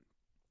 but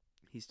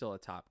he's still a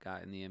top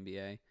guy in the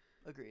NBA.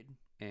 Agreed.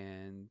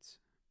 And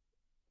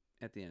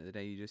at the end of the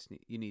day,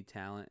 you need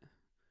talent.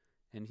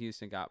 And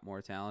Houston got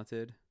more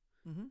talented.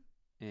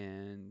 Mm-hmm.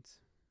 And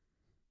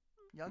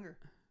younger.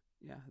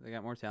 Yeah, they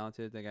got more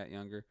talented. They got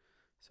younger.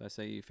 So I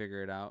say you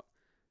figure it out.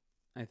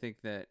 I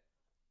think that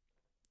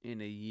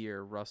in a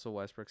year, Russell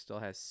Westbrook still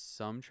has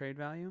some trade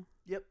value.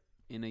 Yep.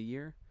 In a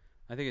year.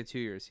 I think in 2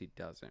 years he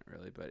doesn't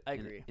really, but I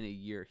agree. In a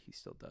year he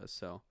still does.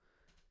 So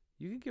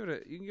you can give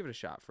it a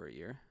shot for a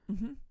year.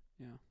 Mm-hmm.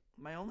 Yeah.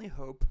 My only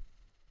hope,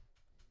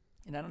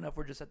 and I don't know if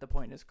we're just at the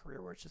point in his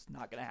career where it's just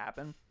not going to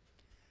happen.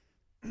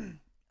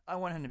 I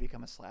want him to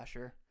become a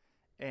slasher,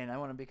 and I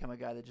want him to become a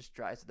guy that just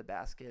drives to the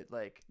basket.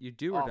 Like you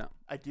do or don't?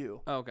 I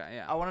do. Oh, okay,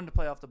 yeah. I want him to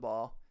play off the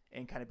ball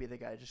and kind of be the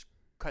guy that just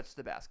cuts to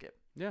the basket.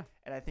 Yeah.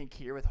 And I think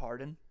here with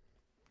Harden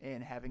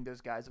and having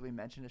those guys that we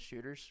mentioned as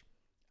shooters,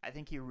 I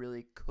think he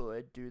really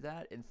could do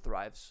that and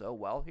thrive so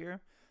well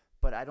here.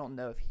 But I don't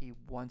know if he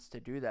wants to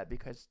do that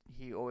because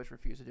he always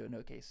refused to do an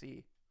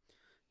OKC.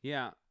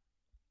 Yeah.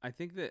 I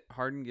think that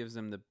Harden gives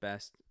them the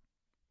best.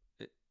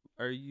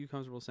 Are you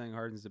comfortable saying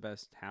Harden's the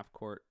best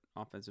half-court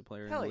offensive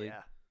player in the league?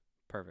 Yeah.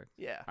 Perfect.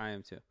 Yeah. I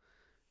am too.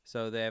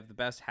 So they have the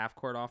best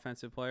half-court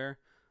offensive player,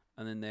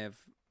 and then they have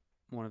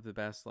one of the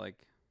best, like,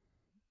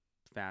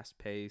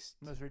 fast-paced,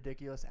 most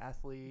ridiculous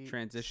athlete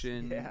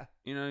transition. Yeah.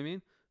 You know what I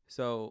mean?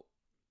 So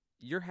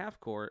your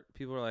half-court,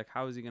 people are like,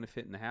 how is he going to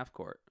fit in the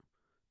half-court?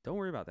 Don't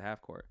worry about the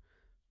half-court.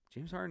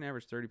 James Harden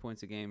averaged 30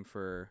 points a game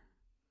for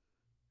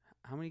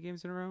how many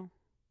games in a row?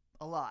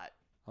 A lot.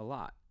 A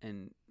lot.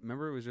 And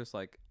remember, it was just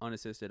like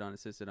unassisted.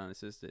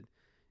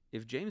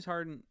 If James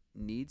Harden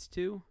needs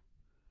to,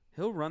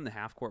 he'll run the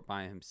half court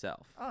by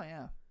himself. Oh,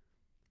 yeah.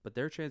 But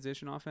their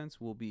transition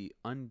offense will be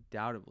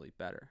undoubtedly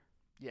better.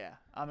 Yeah.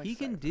 I'm He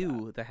excited can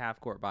do the half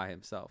court by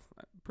himself.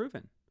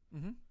 Proven.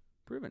 Mm-hmm.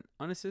 Proven.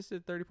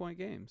 Unassisted 30-point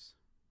games.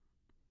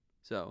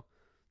 So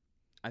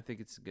I think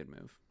it's a good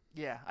move.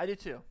 Yeah, I do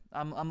too.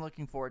 I'm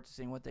looking forward to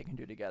seeing what they can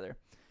do together.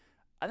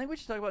 I think we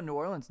should talk about New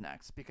Orleans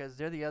next because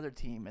they're the other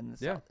team in the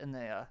South, in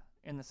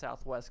the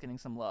Southwest getting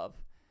some love.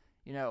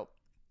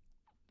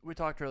 We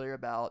talked earlier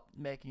about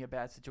making a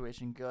bad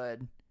situation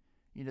good.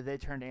 They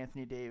turned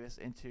Anthony Davis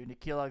into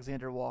Nickeil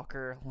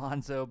Alexander-Walker,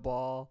 Lonzo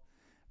Ball,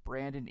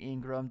 Brandon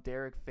Ingram,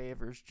 Derek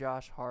Favors,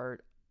 Josh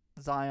Hart,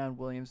 Zion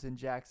Williamson,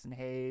 Jackson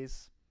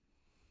Hayes,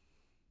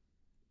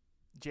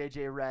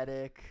 JJ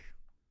Redick.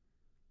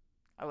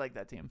 I like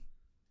that team.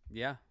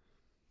 Yeah.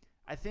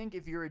 I think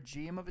if you're a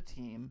GM of a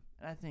team,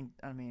 and I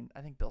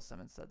think Bill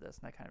Simmons said this,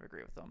 and I kind of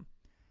agree with him.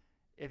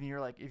 If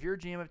you're a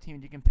GM of a team,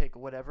 you can pick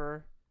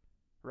whatever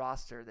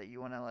roster that you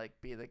want to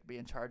be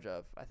in charge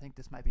of. I think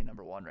this might be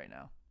number one right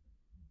now.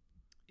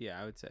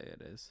 Yeah, I would say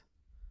it is.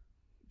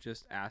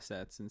 Just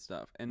assets and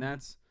stuff, and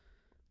that's.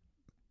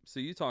 So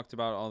you talked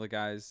about all the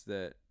guys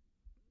that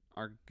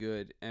are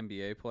good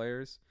NBA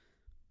players.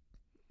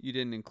 You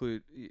didn't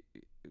include.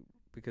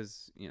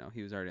 Because,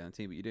 he was already on the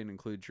team, but you didn't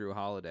include Drew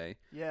Holiday.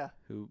 Yeah.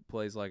 Who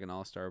plays like an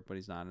all-star, but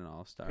he's not an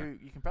all-star. Who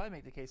you can probably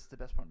make the case is the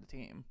best part of the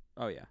team.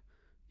 Oh, yeah.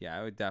 Yeah,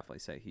 I would definitely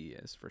say he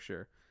is, for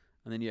sure.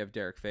 And then you have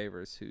Derek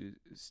Favors, who's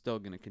still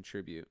going to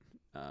contribute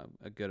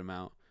a good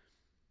amount.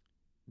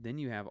 Then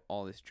you have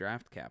all this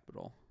draft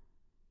capital.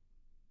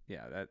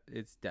 Yeah,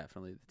 it's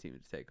definitely the team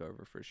to take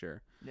over for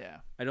sure. Yeah.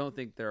 I don't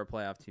think they're a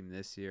playoff team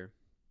this year.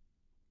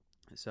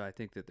 So I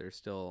think that they're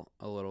still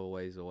a little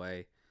ways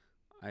away.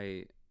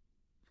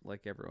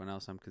 Like everyone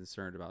else, I'm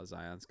concerned about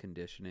Zion's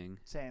conditioning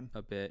Same.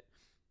 a bit.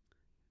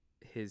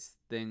 His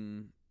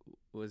thing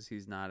was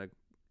he's not an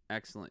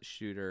excellent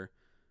shooter,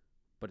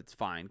 but it's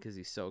fine because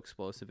he's so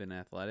explosive and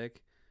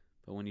athletic.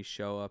 But when you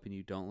show up and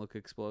you don't look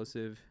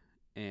explosive,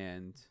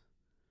 and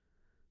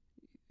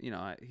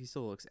he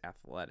still looks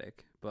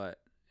athletic, but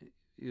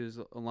he was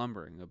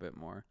lumbering a bit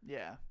more.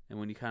 Yeah. And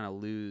when you kind of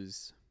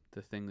lose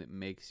the thing that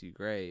makes you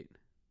great,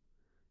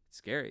 it's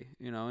scary,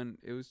 and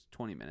it was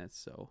 20 minutes,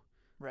 so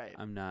right.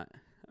 I'm not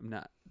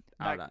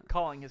out on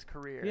calling his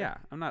career. Yeah,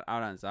 I'm not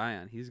out on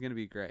Zion. He's going to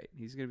be great.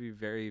 He's going to be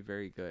very,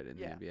 very good in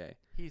the NBA.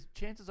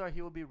 Chances are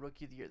he will be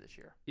Rookie of the Year this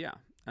year. Yeah,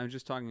 I'm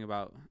just talking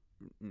about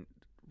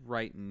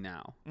right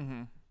now.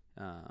 Mm-hmm.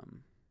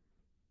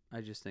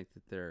 I just think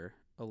that they're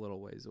a little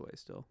ways away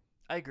still.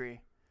 I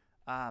agree.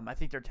 I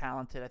think they're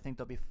talented. I think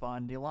they'll be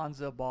fun. The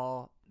Alonzo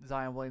Ball,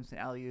 Zion Williamson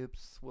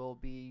alley-oops will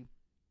be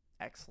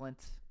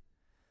excellent.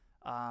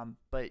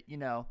 But,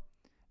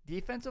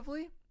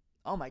 defensively,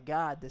 oh my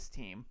God, this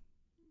team.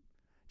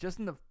 Just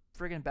in the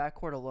friggin'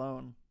 backcourt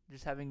alone,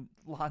 just having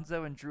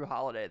Lonzo and Drew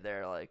Holiday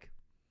there,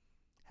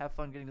 have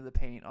fun getting to the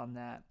paint on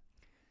that.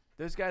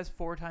 Those guys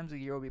 4 times a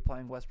year will be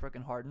playing Westbrook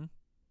and Harden.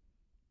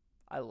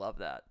 I love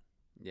that.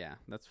 Yeah,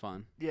 that's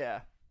fun.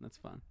 Yeah. That's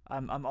fun.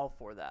 I'm all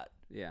for that.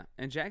 Yeah,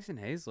 and Jackson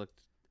Hayes looked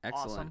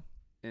excellent Awesome.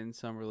 in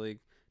Summer League.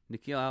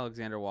 Nickeil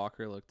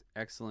Alexander-Walker looked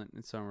excellent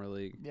in Summer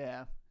League.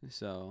 Yeah.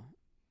 So,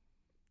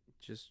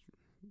 just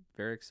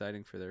very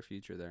exciting for their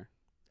future there.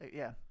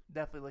 Yeah,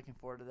 definitely looking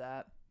forward to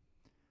that.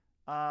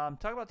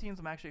 Talk about teams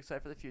I'm actually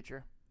excited for the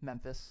future.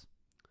 Memphis.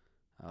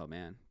 Oh,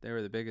 man. They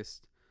were the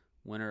biggest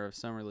winner of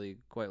Summer League,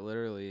 quite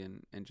literally,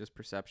 and just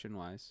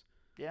perception-wise.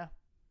 Yeah.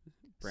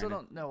 Still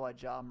don't know why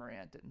Ja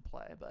Morant didn't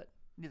play, but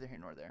neither here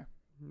nor there.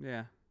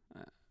 Yeah.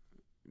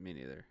 Me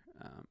neither,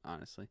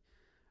 honestly.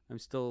 I'm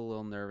still a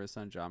little nervous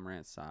on Ja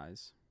Morant's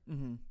size,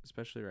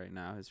 especially right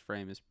now. His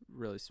frame is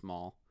really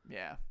small.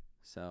 Yeah.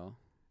 So.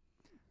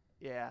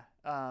 Yeah.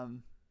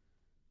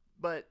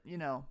 But,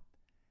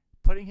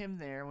 putting him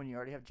there when you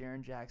already have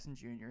Jaren Jackson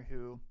Jr.,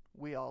 who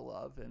we all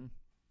love and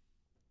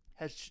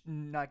has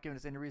not given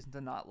us any reason to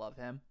not love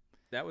him.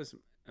 That was,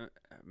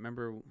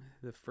 remember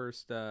the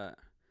first, I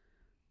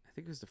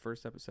think it was the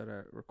first episode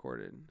I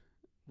recorded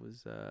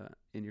was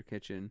in your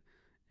kitchen.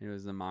 It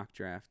was the mock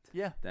draft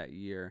that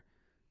year.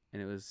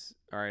 And it was,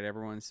 all right,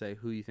 everyone say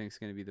who you think is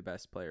going to be the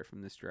best player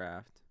from this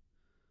draft.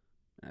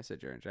 And I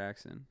said Jaren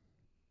Jackson.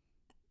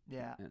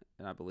 Yeah.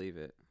 And I believe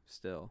it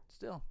still.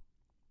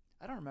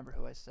 I don't remember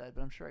who I said,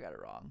 but I'm sure I got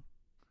it wrong.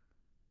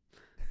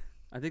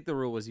 I think the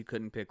rule was you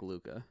couldn't pick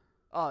Luka.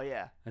 Oh,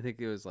 yeah. I think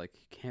it was like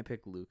you can't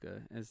pick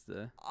Luka as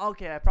the.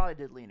 Okay, I probably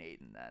did lean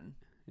Aiden then.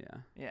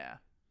 Yeah. Yeah.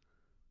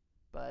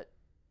 But,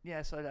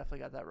 yeah, so I definitely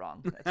got that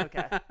wrong. It's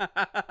okay.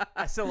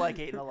 I still like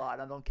Aiden a lot.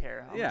 I don't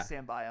care. I'm going to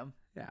stand by him.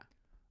 Yeah.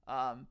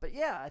 But,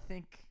 yeah, I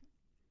think,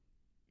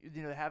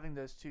 having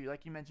those two,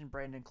 like you mentioned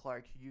Brandon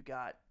Clark, you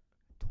got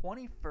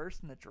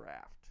 21st in the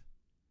draft.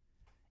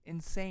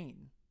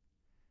 Insane.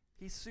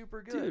 He's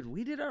super good. Dude,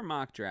 we did our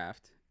mock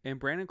draft, and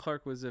Brandon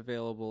Clark was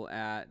available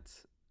at,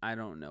 I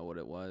don't know what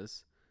it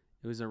was.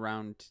 It was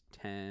around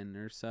 10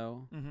 or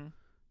so. Mm-hmm.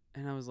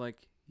 And I was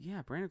like,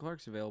 yeah, Brandon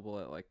Clark's available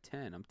at like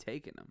 10. I'm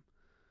taking him.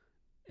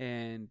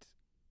 And,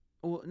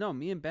 well, no,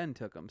 me and Ben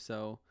took him,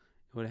 so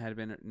it would have had to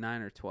been at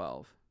 9 or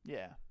 12.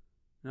 Yeah.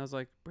 And I was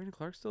like, Brandon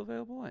Clark's still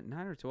available at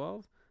 9 or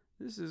 12?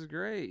 This is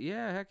great.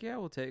 Yeah, heck yeah,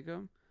 we'll take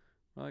him.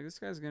 We're like, this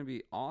guy's going to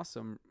be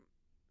awesome,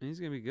 and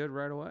he's going to be good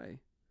right away.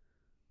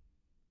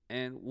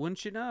 And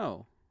wouldn't you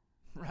know?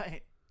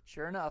 Right.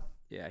 Sure enough.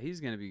 Yeah, he's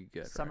going to be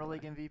good. Summer right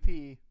League away.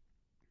 MVP.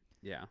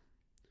 Yeah.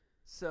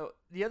 So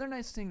the other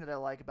nice thing that I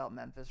like about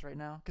Memphis right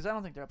now, because I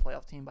don't think they're a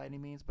playoff team by any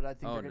means, but I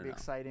think they're going to be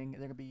exciting. They're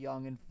going to be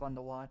young and fun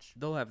to watch.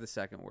 They'll have the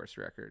second worst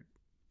record,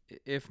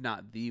 if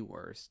not the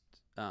worst,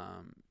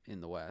 in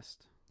the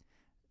West.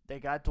 They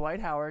got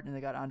Dwight Howard and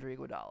they got Andre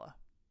Iguodala.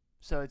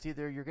 So it's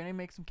either you're going to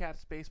make some cap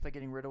space by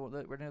getting rid of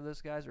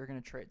those guys, or you're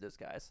going to trade those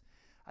guys.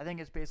 I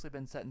think it's basically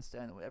been set in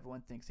stone that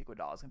everyone thinks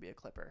Iguodala is going to be a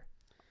Clipper.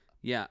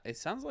 Yeah, it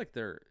sounds like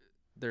they're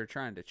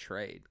trying to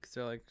trade because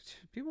they're like,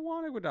 people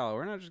want Iguodala.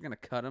 We're not just going to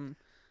cut him.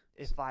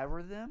 If I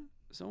were them,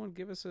 someone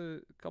give us a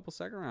couple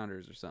second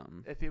rounders or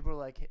something. If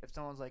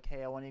someone's like,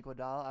 hey, I want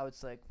Iguodala, I would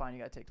say, fine,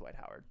 you got to take Dwight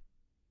Howard.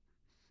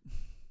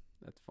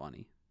 That's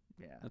funny.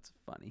 Yeah. That's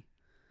funny.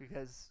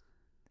 Because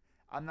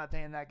I'm not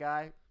paying that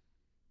guy,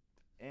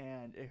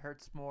 and it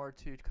hurts more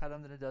to cut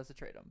him than it does to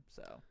trade him.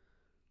 So.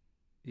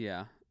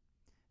 Yeah.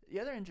 The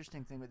other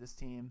interesting thing with this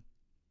team,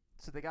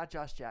 so they got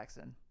Josh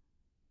Jackson.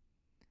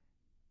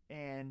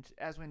 And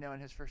as we know, in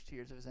his first 2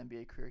 years of his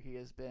NBA career, he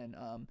has been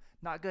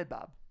not good,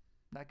 Bob.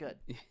 Not good.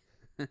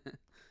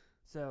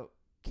 So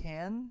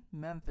can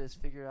Memphis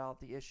figure out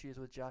the issues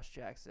with Josh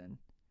Jackson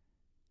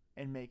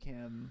and make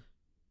him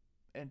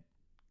a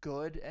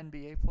good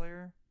NBA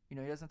player. You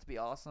know, he doesn't have to be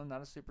awesome,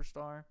 not a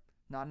superstar,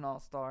 not an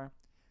all-star,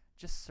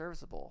 just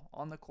serviceable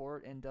on the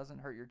court and doesn't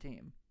hurt your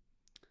team.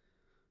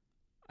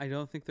 I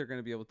don't think they're going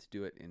to be able to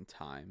do it in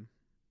time.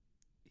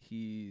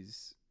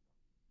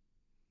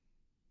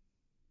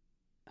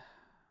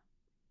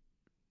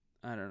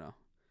 I don't know.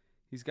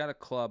 He's got a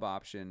club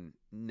option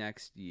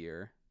next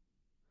year.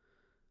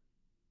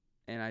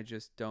 And I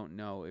just don't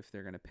know if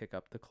they're going to pick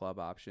up the club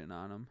option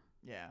on him.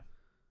 Yeah.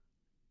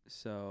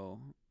 So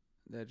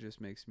that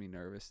just makes me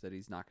nervous that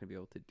he's not going to be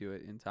able to do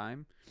it in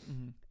time.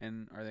 Mm-hmm.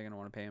 And are they going to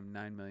want to pay him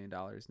 $9 million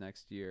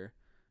next year?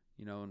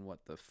 You know, in what,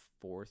 the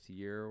 4th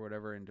year or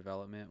whatever in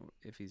development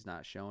if he's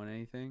not showing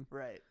anything?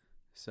 Right.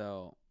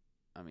 So,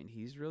 I mean,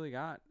 he's really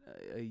got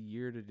a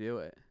year to do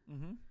it.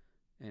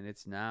 Mm-hmm. And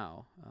it's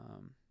now.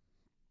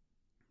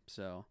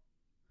 So,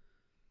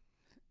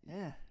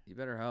 yeah. You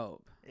better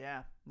hope.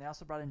 Yeah. They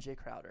also brought in Jay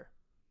Crowder.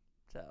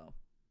 So,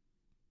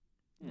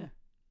 yeah.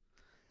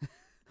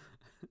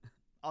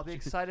 I'll be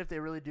excited if they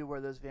really do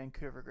wear those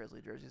Vancouver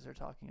Grizzly jerseys they're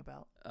talking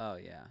about. Oh,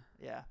 yeah.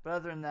 Yeah. But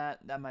other than that,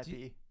 that might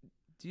be.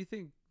 Do you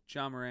think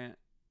Ja Morant,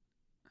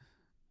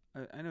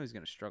 I know he's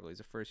going to struggle.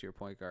 He's a first-year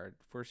point guard.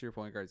 First-year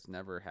point guards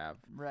never have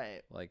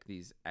like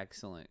these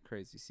excellent,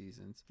 crazy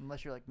seasons.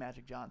 Unless you're like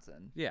Magic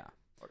Johnson. Yeah.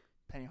 Or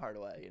Penny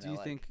Hardaway. Do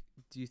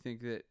you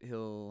think that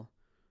he'll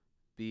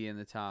be in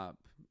the top,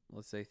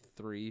 let's say,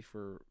 3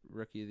 for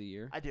Rookie of the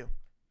Year? I do.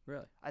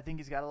 Really? I think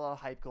he's got a lot of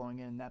hype going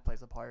in, and that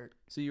plays a part.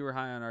 So you were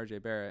high on R.J.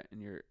 Barrett, and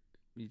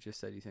you just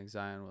said you think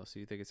Zion will. So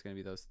you think it's going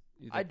to be those?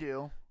 I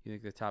do. You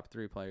think the top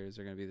 3 players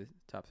are going to be the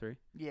top 3?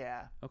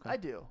 Yeah. Okay. I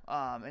do.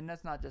 And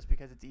that's not just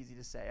because it's easy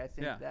to say.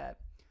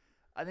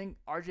 I think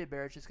R.J.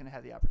 Barrett's just going to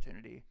have the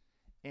opportunity,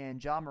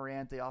 and Ja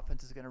Morant, the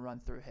offense is going to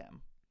run through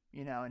him.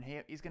 You know, and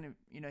he's going to.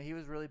 You know, he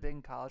was really big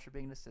in college for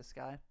being an assist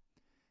guy,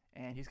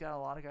 and he's got a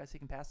lot of guys he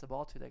can pass the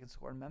ball to that can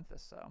score in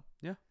Memphis. So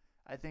yeah.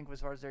 I think as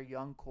far as their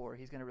young core,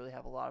 he's going to really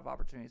have a lot of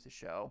opportunities to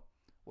show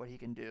what he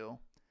can do.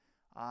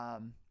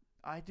 I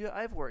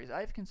have worries.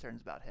 I have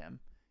concerns about him.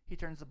 He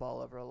turns the ball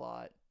over a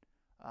lot.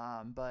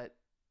 But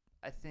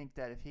I think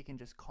that if he can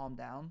just calm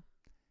down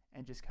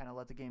and just kind of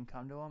let the game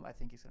come to him, I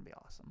think he's going to be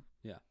awesome.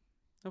 Yeah.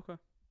 Okay.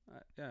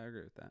 Yeah, I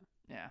agree with that.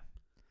 Yeah.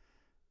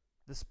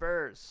 The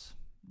Spurs,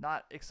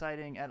 not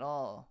exciting at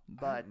all,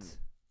 but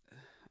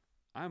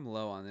I'm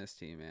low on this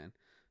team, man.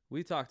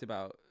 We talked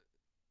about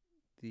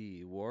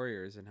the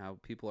Warriors and how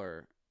people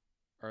are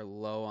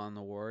low on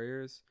the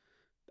Warriors.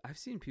 I've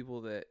seen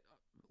people that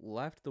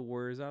left the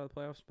Warriors out of the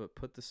playoffs but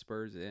put the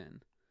Spurs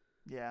in.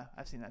 Yeah,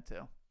 I've seen that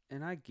too.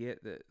 And I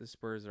get that the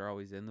Spurs are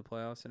always in the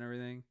playoffs and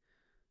everything,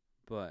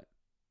 but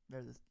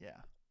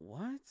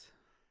what?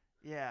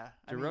 Yeah.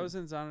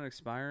 DeRozan's on an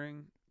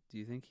expiring. Do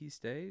you think he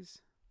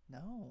stays?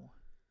 No.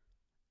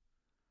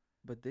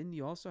 But then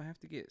you also have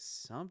to get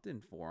something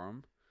for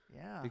him.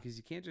 Yeah. Because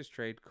you can't just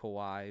trade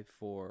Kawhi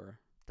for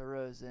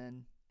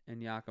DeRozan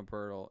and Jakob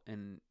Poeltl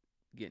and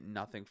get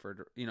nothing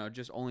for,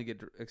 just only get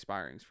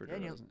expirings for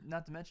DeRozan. And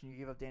not to mention you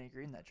gave up Danny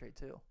Green in that trade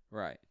too.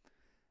 Right.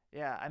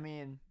 Yeah, I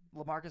mean,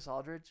 LaMarcus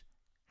Aldridge,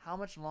 how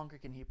much longer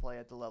can he play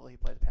at the level he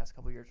played the past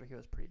couple of years where he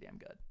was pretty damn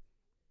good?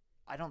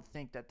 I don't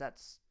think that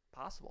that's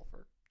possible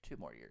for 2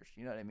 more years.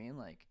 You know what I mean?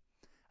 Like,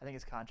 I think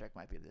his contract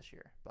might be this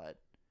year, but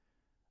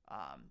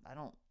I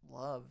don't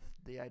love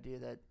the idea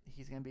that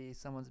he's going to be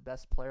someone's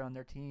best player on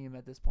their team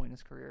at this point in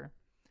his career.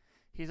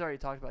 He's already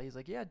talked about. He's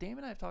like, yeah, Dame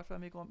and I have talked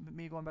about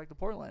me going back to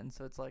Portland.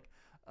 So it's like,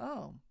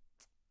 oh,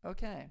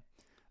 okay.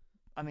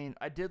 I mean,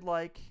 I did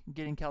like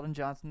getting Keldon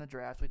Johnson in the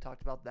draft. We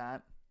talked about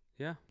that.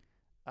 Yeah.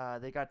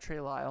 They got Trey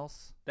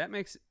Lyles. It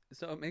makes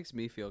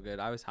me feel good.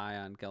 I was high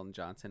on Keldon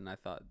Johnson, and I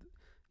thought,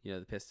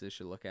 the Pistons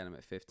should look at him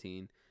at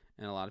 15.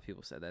 And a lot of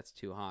people said that's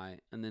too high.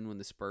 And then when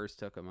the Spurs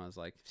took him, I was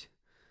like,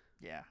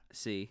 yeah.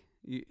 See,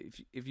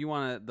 if you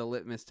want the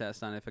litmus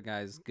test on if a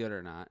guy's good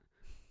or not,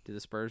 do the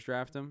Spurs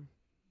draft him?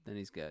 Then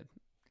he's good.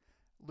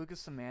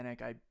 Lucas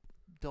Samanik, I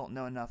don't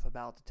know enough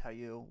about to tell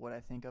you what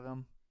I think of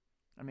him.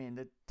 I mean,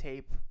 the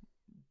tape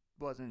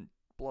wasn't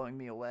blowing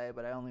me away,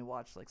 but I only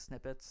watched like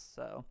snippets.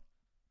 So,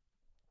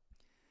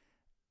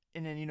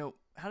 and then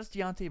how does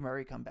Dejounte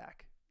Murray come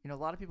back? A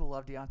lot of people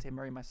love Dejounte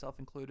Murray, myself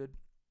included.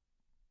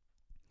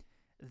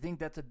 I think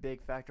that's a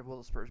big factor of will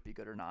the Spurs be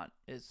good or not,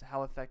 is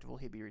how effective will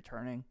he be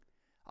returning.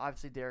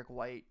 Obviously, Derek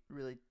White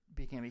really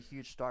became a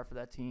huge star for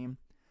that team.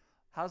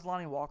 How does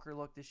Lonnie Walker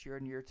look this year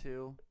in year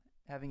 2,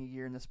 having a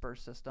year in the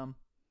Spurs system?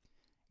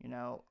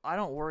 I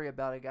don't worry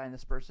about a guy in the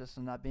Spurs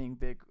system not being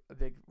a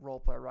big role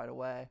player right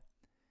away.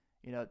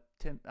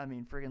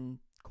 Friggin'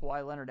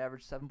 Kawhi Leonard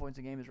averaged 7 points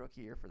a game his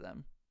rookie year for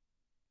them,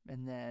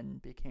 and then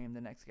became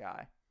the next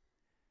guy.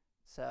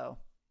 So,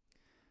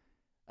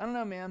 I don't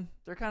know, man.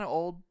 They're kind of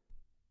old.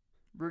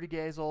 Rudy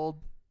Gay's old.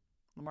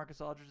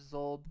 LaMarcus Aldridge is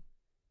old.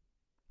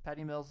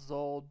 Patty Mills is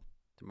old.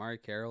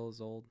 Damari Carroll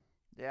is old.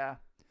 Yeah.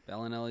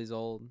 Bellinelli's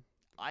old.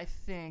 I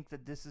think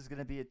that this is going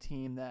to be a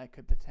team that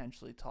could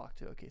potentially talk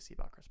to OKC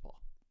about Chris Paul.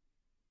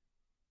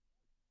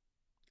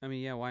 I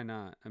mean, yeah, why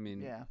not? I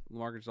mean, yeah.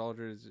 LaMarcus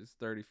Aldridge is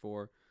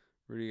 34.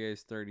 Rudy Gay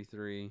is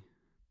 33.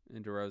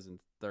 and DeRozan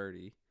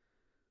 30.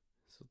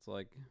 So it's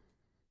like,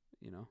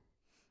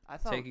 I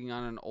thought taking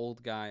on an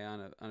old guy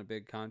on a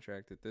big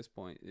contract at this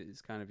point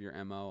is kind of your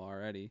MO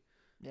already.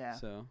 yeah.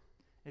 So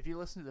If you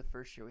listen to the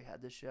first year we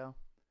had this show,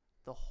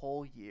 the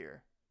whole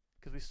year,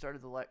 because we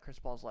started Chris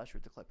Paul's last year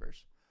with the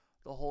Clippers,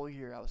 the whole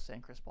year I was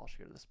saying Chris Paul should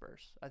go to the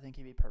Spurs. I think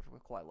he'd be perfect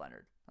with Kawhi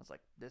Leonard. I was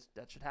like,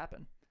 that should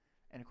happen.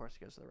 And, of course,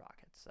 he goes to the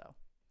Rockets. So,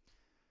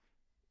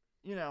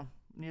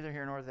 neither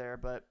here nor there.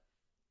 But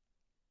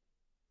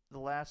the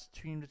last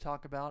team to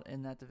talk about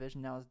in that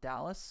division now is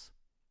Dallas.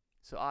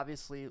 So,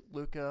 obviously,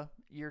 Luka,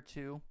 year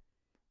 2,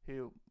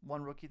 who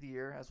won Rookie of the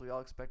Year, as we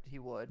all expected he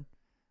would,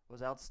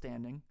 was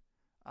outstanding.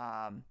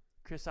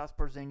 Kristaps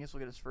Porzingis will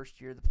get his first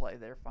year to play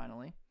there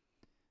finally.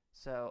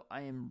 So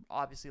I am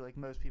obviously, like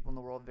most people in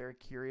the world, very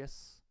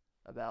curious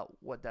about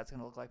what that's going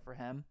to look like for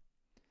him.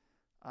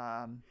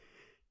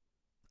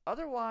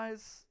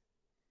 Otherwise,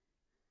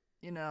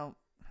 I'm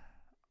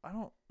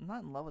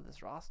not in love with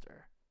this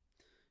roster.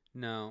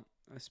 no,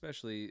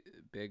 especially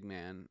big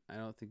man. I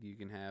don't think you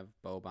can have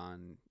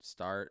Boban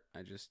start.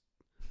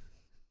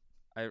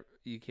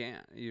 You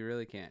can't. You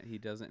really can't. He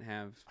doesn't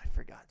have. I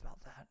forgot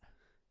about that.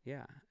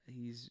 Yeah,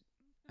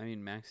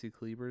 Maxi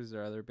Kleber's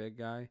their other big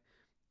guy.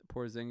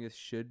 Porzingis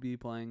should be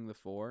playing the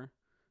 4.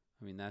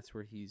 That's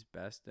where he's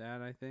best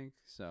at, I think.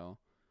 So,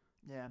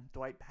 yeah,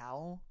 Dwight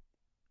Powell,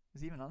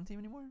 is he even on the team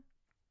anymore?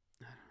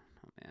 I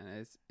don't know,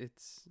 man.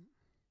 It's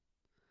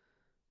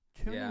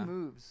too many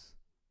moves.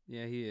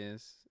 Yeah, he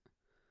is.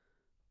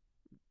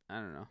 I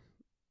don't know.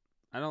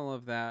 I don't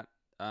love that.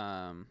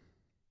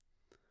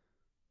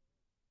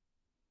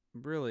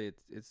 Really,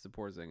 it's the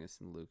Porzingis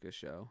and Luka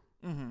show.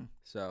 Mm-hmm.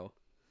 So,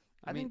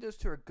 I think those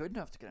two are good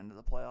enough to get into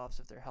the playoffs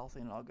if they're healthy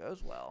and it all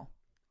goes well.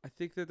 I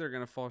think that they're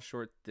going to fall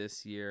short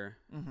this year,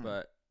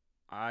 but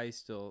I'm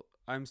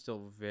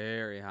still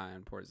very high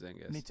on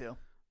Porzingis. Me too.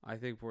 I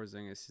think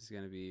Porzingis is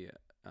going to be,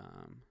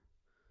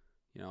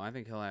 I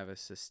think he'll have a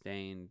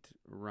sustained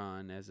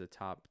run as a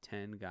top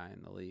 10 guy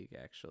in the league,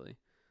 actually,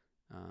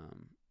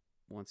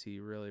 once he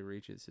really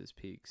reaches his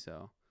peak.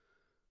 So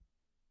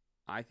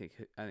I think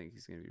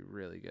he's going to be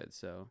really good.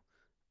 So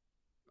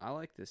I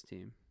like this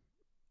team.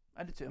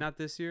 I do too. Not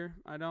this year,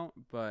 I don't,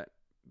 but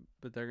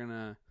they're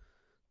gonna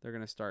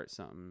start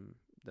something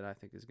that I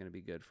think is gonna be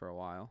good for a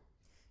while.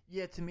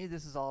 Yeah, to me,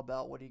 this is all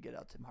about what do you get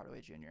out of Tim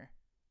Hardaway Jr.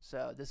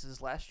 So this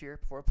is last year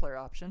before a player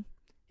option.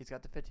 He's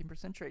got the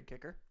 15% trade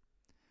kicker.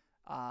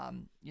 I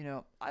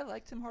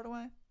like Tim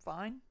Hardaway.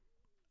 Fine.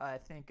 I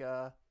think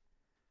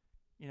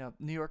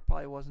New York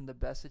probably wasn't the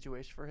best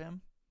situation for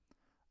him.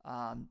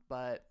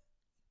 But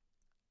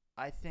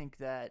I think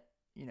that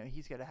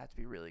he's gonna have to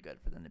be really good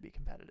for them to be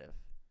competitive.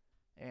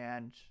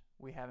 And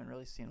we haven't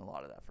really seen a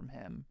lot of that from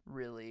him,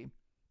 really,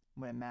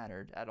 when it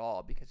mattered at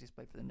all, because he's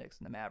played for the Knicks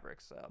and the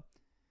Mavericks. So,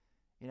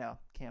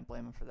 can't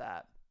blame him for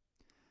that.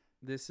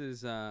 This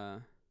is I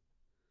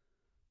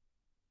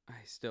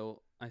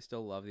still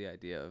love the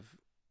idea of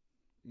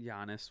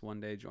Giannis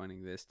one day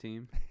joining this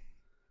team.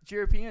 It's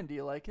European. Do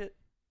you like it?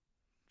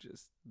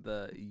 Just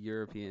the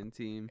European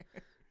team,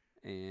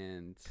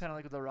 and kind of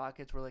like with the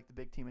Rockets, were like the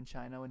big team in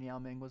China when Yao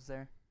Ming was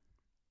there.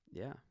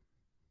 Yeah.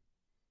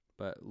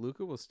 But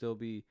Luka will still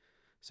be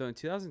 – so in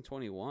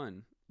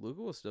 2021,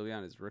 Luka will still be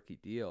on his rookie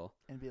deal.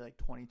 And be like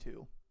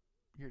 22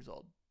 years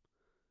old.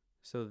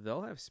 So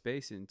they'll have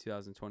space in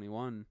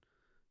 2021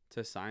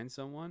 to sign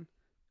someone.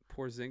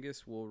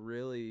 Porzingis will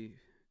really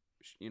 –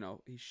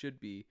 he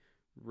should be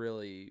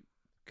really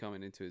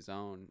coming into his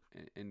own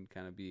and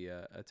kind of be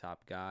a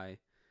top guy,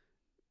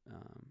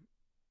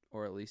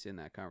 or at least in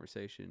that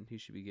conversation. He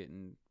should be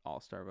getting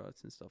all-star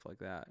votes and stuff like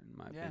that, in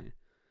my opinion.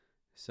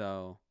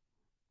 So –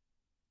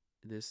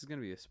 this is going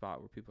to be a spot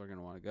where people are going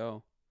to want to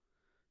go.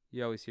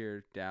 You always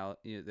hear Dallas,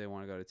 they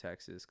want to go to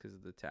Texas because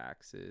of the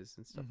taxes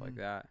and stuff like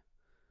that.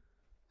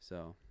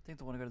 So I think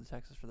they want to go to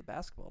Texas for the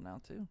basketball now,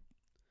 too.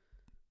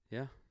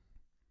 Yeah.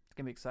 It's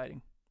going to be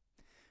exciting.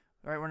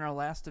 All right, we're in our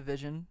last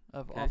division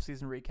of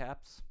off-season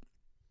recaps.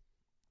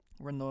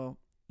 We're in the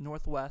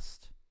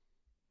Northwest,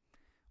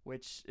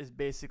 which is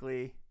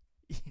basically,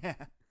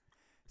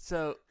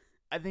 So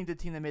I think the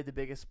team that made the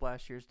biggest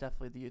splash here is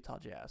definitely the Utah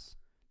Jazz.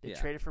 They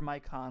traded for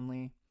Mike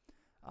Conley.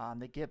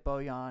 They get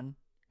Bojan,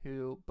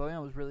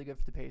 Bojan was really good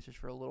for the Pacers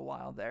for a little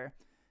while there.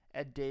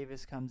 Ed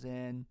Davis comes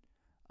in.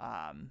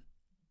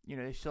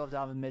 They still have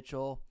Donovan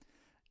Mitchell.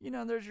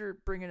 There's your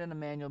bringing in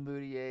Emmanuel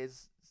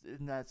Mudiay's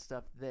and that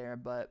stuff there.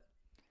 But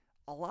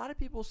a lot of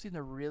people seem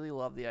to really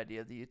love the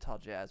idea of the Utah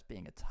Jazz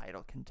being a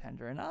title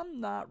contender, and I'm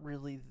not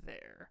really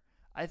there.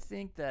 I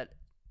think that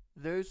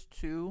those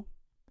two,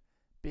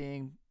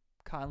 being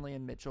Conley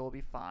and Mitchell, will be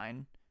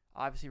fine.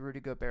 Obviously, Rudy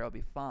Gobert will be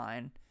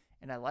fine.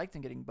 And I liked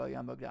them getting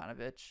Bojan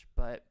Bogdanovic,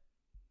 but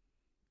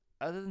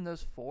other than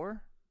those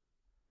 4,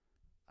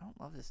 I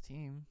don't love this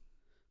team.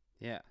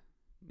 Yeah,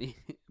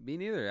 me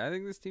neither. I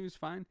think this team is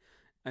fine.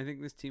 I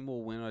think this team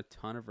will win a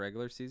ton of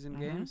regular season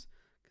games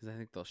because I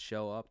think they'll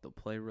show up. They'll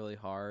play really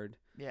hard.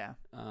 Yeah.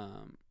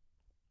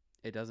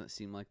 It doesn't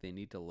seem like they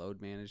need to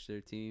load manage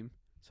their team.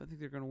 So I think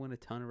they're going to win a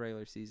ton of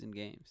regular season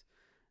games.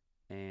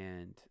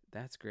 And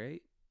that's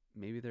great.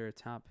 maybe they're a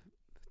top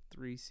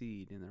 3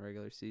 seed in the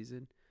regular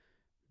season.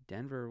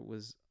 Denver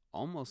was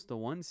almost the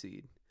 1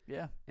 seed.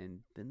 Yeah. And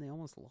then they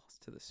almost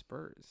lost to the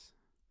Spurs.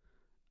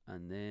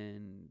 And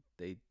then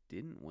they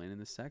didn't win in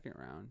the second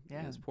round Yeah.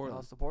 against They Portland.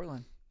 lost to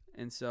Portland.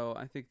 And so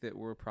I think that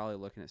we're probably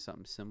looking at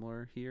something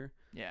similar here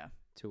Yeah.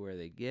 to where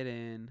they get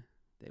in,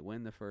 they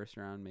win the first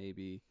round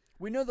maybe.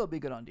 We know they'll be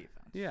good on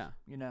defense. Yeah.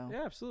 You know?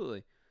 Yeah,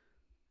 absolutely.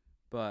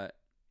 But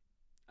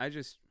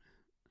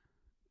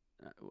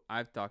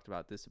I've talked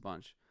about this a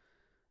bunch.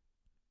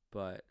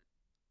 But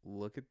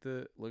look at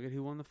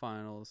who won the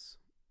finals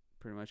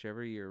pretty much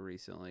every year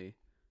recently.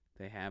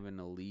 They have an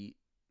elite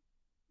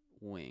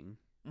wing,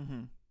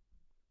 Mm-hmm.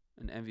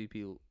 an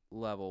MVP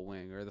level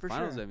wing, or the For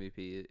finals sure.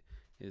 MVP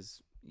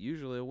is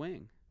usually a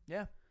wing.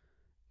 Yeah.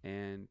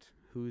 And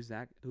who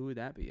would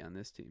that be on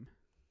this team?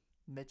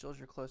 Mitchell's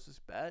your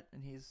closest bet,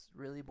 and he's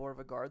really more of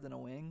a guard than a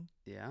wing.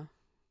 Yeah.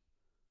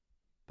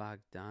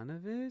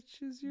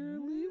 Bogdanovich is your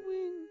elite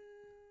wing?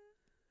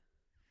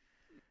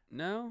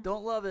 No?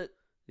 Don't love it.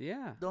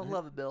 Yeah. Don't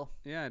love it, Bill.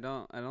 Yeah, I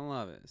don't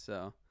love it.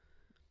 So,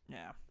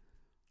 Yeah.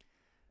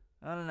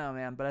 I don't know,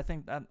 man, but I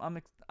think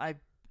I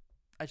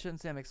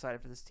shouldn't say I'm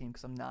excited for this team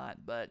because I'm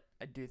not, but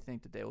I do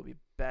think that they will be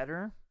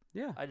better.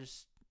 yeah. I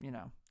just,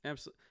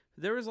 Absolutely.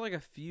 There was like a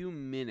few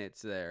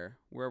minutes there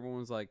where everyone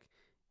was like,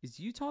 is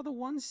Utah the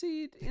 1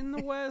 seed in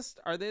the West?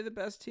 Are they the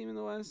best team in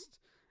the West?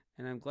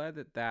 And I'm glad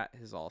that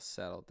has all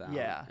settled down.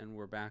 Yeah. And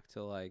we're back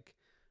to like,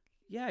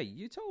 yeah,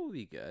 Utah will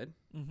be good.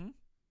 mm-hmm.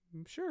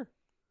 I'm sure.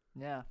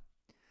 Yeah.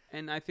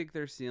 And I think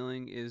their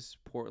ceiling is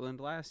Portland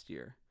last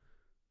year.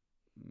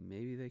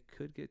 Maybe they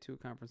could get to a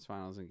conference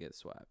finals and get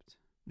swept.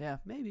 Yeah.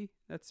 Maybe.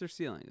 That's their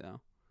ceiling, though,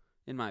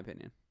 in my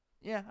opinion.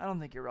 Yeah, I don't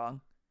think you're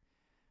wrong.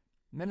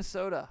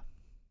 Minnesota.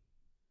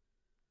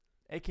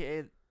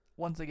 AKA,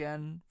 once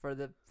again, for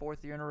the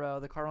 4th year in a row,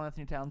 the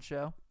Karl-Anthony Towns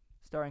show,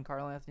 starring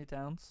Karl-Anthony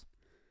Towns.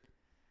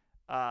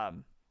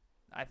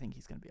 I think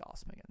he's going to be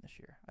awesome again this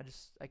year.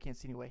 I can't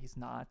see any way he's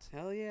not.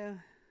 Hell yeah.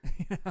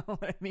 You know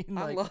what I mean?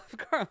 I Like, love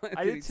Karl I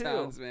do Anthony too.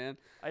 Towns, man.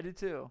 I do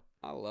too.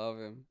 I love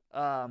him.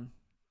 But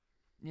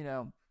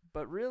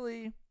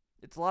really,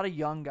 it's a lot of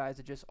young guys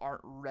that just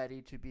aren't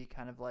ready to be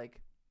kind of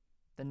like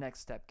the next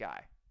step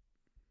guy.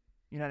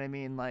 You know what I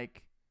mean?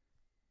 Like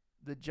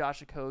the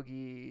Josh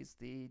Okogis,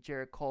 the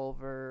Jarrett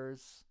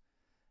Culvers.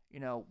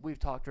 We've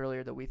talked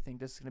earlier that we think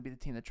this is going to be the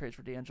team that trades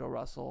for D'Angelo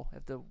Russell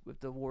if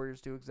the Warriors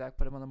do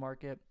put him on the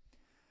market.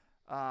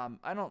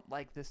 I don't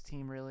like this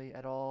team really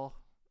at all,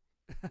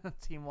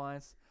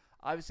 team-wise.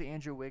 Obviously,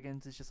 Andrew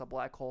Wiggins is just a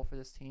black hole for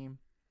this team.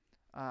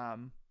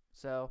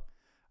 So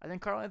I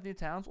think Karl-Anthony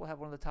Towns will have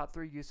one of the top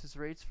 3 usage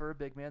rates for a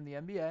big man in the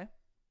NBA.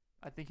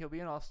 I think he'll be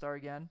an all-star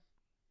again.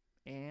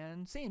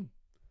 And seen.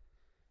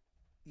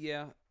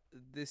 Yeah,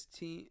 this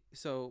team.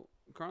 So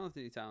Karl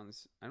Anthony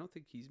Towns, I don't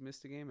think he's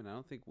missed a game, and I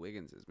don't think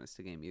Wiggins has missed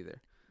a game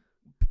either.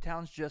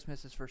 Towns just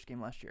missed his first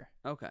game last year.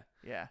 Okay.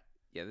 Yeah.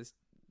 Yeah,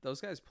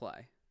 those guys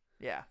play.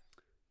 Yeah.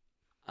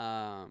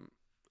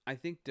 I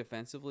think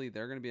defensively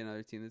they're going to be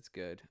another team that's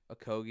good.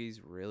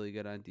 Okogie's really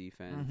good on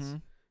defense.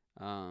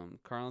 Mm-hmm.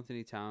 Karl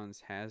Anthony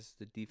Towns has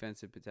the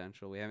defensive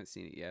potential. We haven't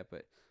seen it yet,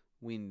 but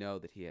we know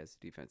that he has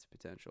the defensive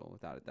potential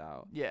without a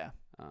doubt. Yeah.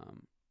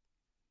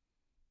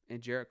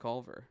 And Jarrett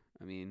Culver,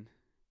 I mean,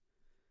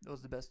 that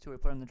was the best two-way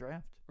player in the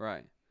draft.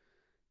 right.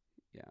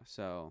 Yeah,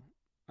 so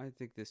I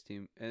think this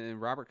team,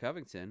 and Robert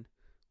Covington,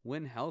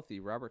 when healthy,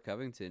 Robert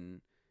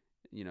Covington,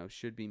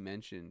 should be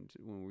mentioned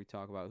when we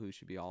talk about who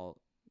should be all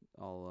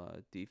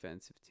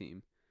defensive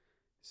team.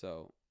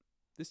 So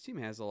this team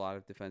has a lot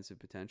of defensive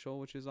potential,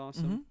 which is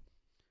awesome. Mm-hmm.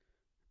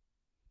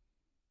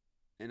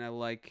 And I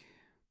like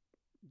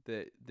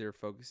that they're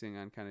focusing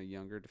on kind of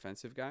younger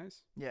defensive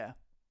guys, Yeah.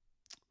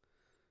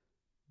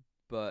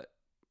 but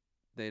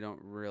they don't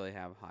really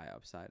have high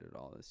upside at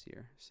all this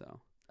year. So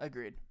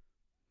Agreed.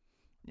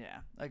 Yeah,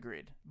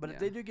 agreed. But Yeah. if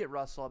they do get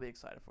Russell, I'll be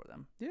excited for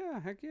them. yeah,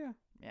 heck yeah.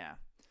 Yeah.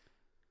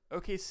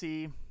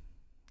 OKC,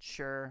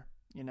 sure.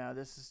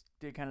 This is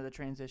kind of the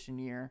transition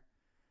year.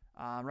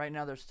 Right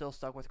now, they're still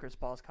stuck with Chris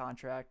Paul's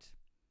contract.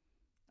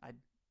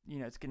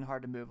 It's getting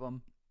hard to move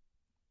them.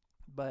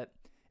 But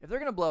if they're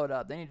going to blow it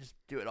up, they need to just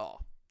do it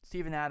all.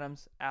 Steven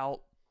Adams,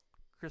 out.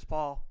 Chris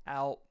Paul,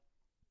 out.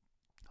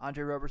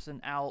 Andre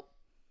Roberson, out.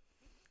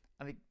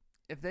 I mean,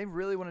 if they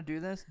really want to do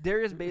this,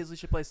 Darius Bazley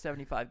should play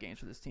 75 games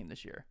for this team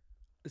this year.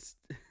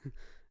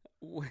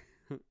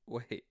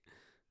 Wait,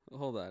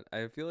 hold on.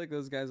 I feel like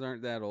those guys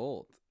aren't that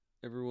old.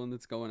 Everyone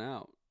that's going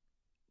out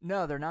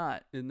No, they're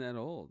not. isn't that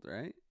old,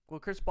 right? Well,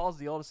 Chris Paul's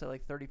the oldest at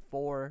like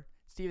 34.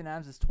 Steven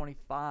Adams is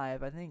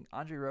 25. I think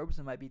Andre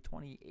Roberson might be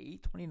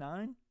 28,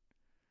 29.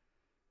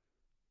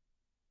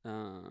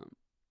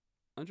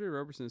 Andre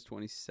Roberson is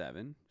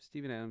 27.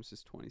 Steven Adams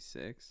is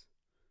 26.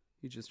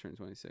 He just turned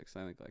 26,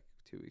 I think, like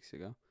 2 weeks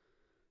ago.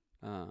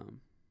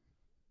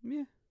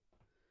 Yeah.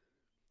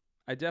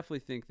 I definitely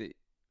think that,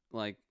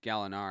 like,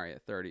 Gallinari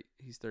at 30,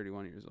 he's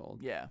 31 years old.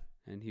 Yeah.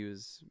 And he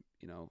was,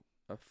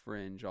 a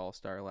fringe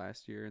all-star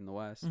last year in the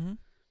West. Mm-hmm.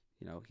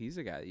 He's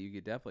a guy that you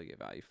could definitely get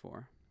value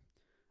for.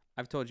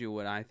 I've told you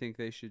what I think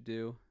they should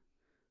do.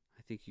 I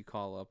I think you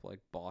call up like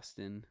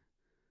Boston,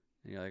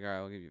 and you're like, all right,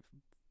 I'll give you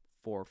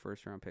 4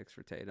 first-round picks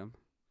for Tatum.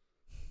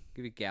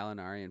 Give you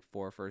Gallinari and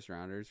 4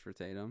 first-rounders for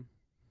Tatum.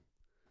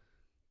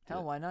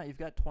 Hell, why not? You've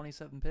got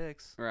 27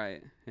 picks.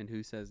 Right. And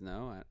who says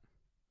no?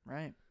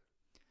 Right.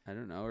 I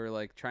don't know. Or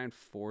like try and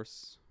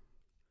force,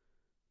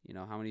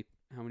 how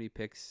many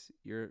picks,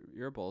 you're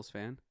a Bulls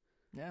fan.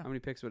 Yeah. How many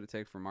picks would it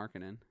take for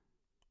Markkanen?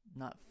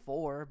 Not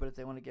 4, but if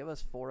they want to give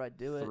us 4, I'd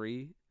do it.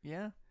 3?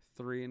 Yeah.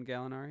 3 in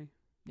Gallinari?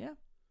 Yeah.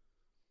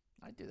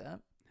 I'd do that.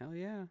 Hell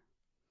yeah.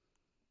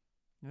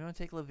 You want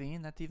to take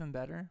Levine? That's even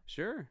better.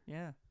 Sure.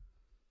 Yeah.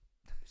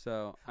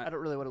 So I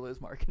don't really want to lose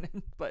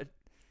Markkanen, but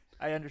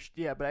I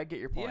understand. Yeah, but I get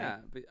your point. Yeah,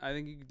 but I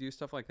think you could do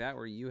stuff like that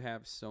where you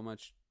have so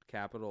much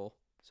capital,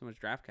 so much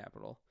draft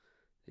capital.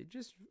 They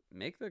just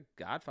make the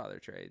Godfather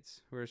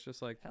trades where it's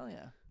just like, hell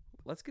yeah,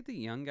 let's get the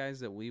young guys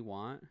that we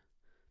want,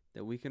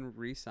 that we can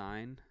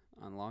re-sign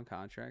on long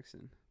contracts.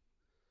 And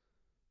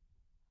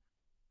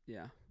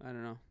yeah, I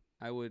don't know.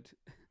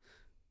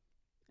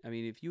 I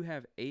mean, if you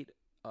have 8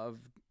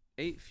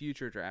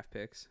 future draft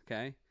picks,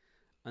 okay,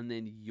 and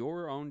then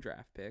your own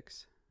draft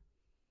picks.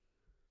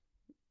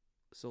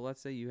 So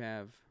let's say you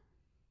have,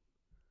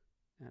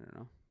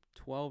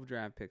 12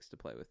 draft picks to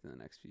play with in the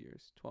next few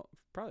years. 12,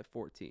 probably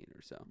 14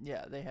 or so.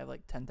 Yeah, they have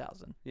like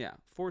 10,000. Yeah,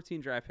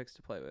 14 draft picks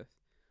to play with.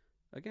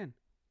 Again,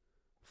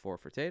 4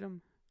 for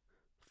Tatum,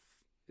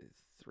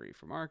 3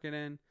 for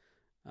Markkanen.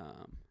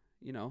 How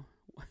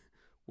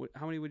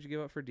many would you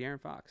give up for De'Aaron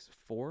Fox?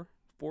 4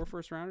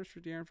 first rounders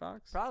for De'Aaron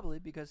Fox? Probably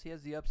because he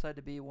has the upside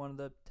to be one of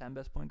the 10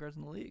 best point guards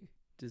in the league.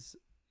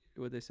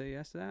 Would they say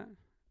yes to that?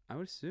 I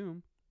would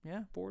assume.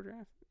 Yeah. 4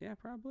 draft. Yeah,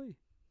 probably.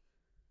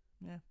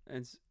 Yeah.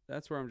 And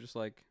that's where I'm just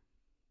like,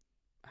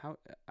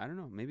 I don't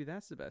know. Maybe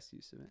that's the best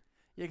use of it.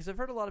 Yeah, because I've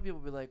heard a lot of people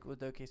be like,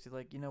 with OKC,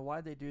 like,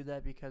 why'd they do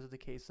that? Because of the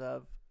case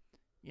of,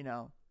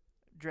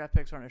 draft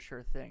picks aren't a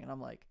sure thing. And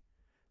I'm like,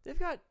 they've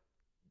got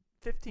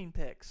 15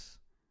 picks.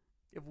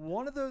 If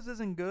one of those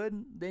isn't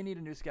good, they need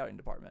a new scouting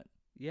department.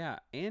 Yeah,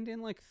 and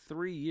in like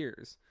 3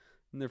 years,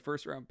 in their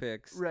first round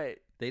picks, right?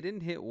 They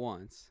didn't hit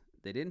once.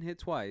 They didn't hit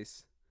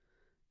twice.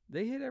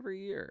 They hit every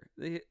year.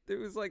 It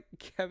was like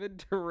Kevin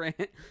Durant.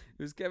 It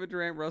was Kevin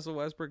Durant, Russell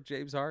Westbrook,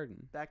 James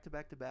Harden. Back to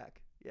back to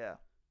back. Yeah.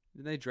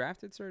 And they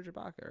drafted Serge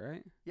Ibaka,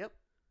 right? Yep.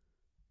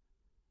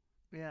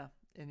 Yeah.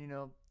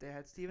 And, they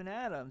had Steven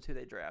Adams, who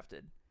they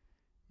drafted.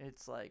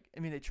 It's like,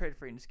 they traded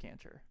for Enes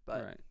Kanter.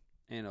 But right.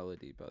 And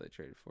Oladipo they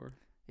traded for.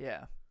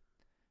 Yeah.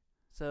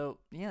 So,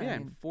 yeah. Yeah,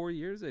 in 4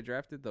 years they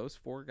drafted those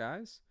 4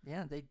 guys.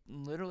 Yeah, they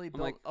literally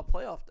built a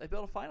playoff. They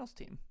built a finals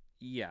team.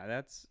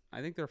 Yeah,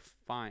 I think they're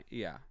fine.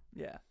 Yeah.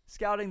 Yeah.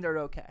 Scouting, they're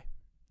okay.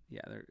 Yeah,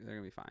 they're going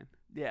to be fine.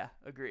 Yeah,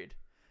 agreed.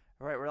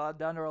 All right, we're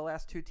down to our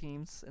last 2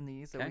 teams in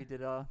these that we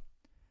did.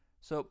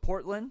 So,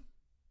 Portland.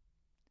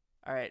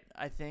 All right,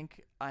 I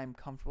think I'm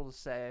comfortable to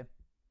say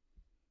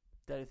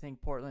that I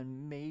think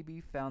Portland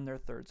maybe found their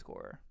third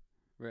scorer.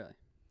 Really?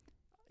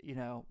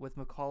 With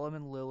McCollum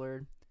and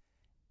Lillard,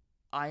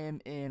 I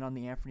am in on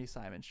the Anthony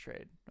Simons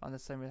trade, on the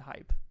same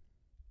hype.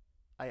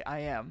 I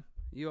am.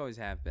 You always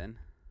have been.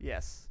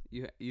 Yes.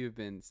 You've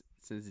been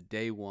since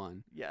day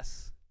one.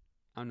 Yes.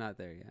 I'm not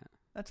there yet.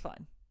 That's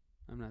fine.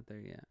 I'm not there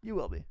yet. You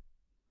will be.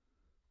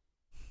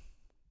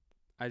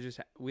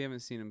 We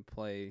haven't seen him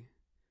play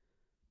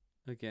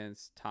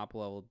against top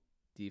level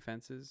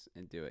defenses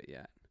and do it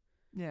yet.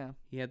 Yeah.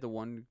 He had the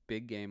one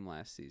big game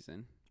last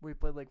season. We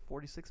played like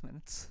 46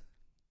 minutes.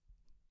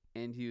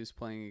 And he was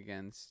playing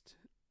against,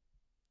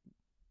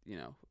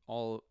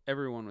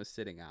 everyone was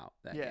sitting out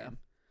that game.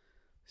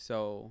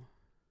 So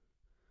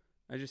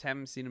I just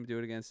haven't seen him do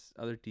it against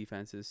other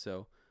defenses,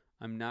 so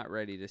I'm not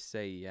ready to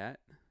say yet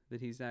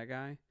that he's that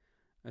guy,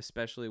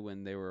 especially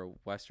when they were a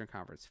Western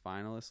Conference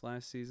finalist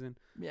last season.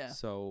 Yeah.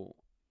 So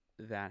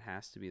that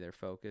has to be their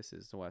focus,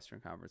 is the Western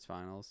Conference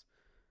Finals.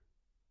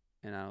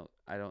 And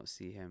I don't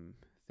see him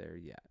there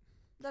yet.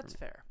 That's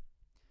fair.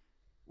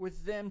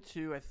 With them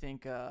too, I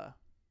think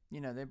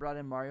they brought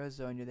in Mario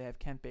Hezonja, they have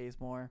Kent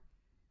Bazemore.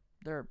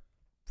 They're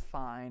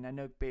fine. I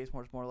know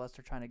Bazemore's more or less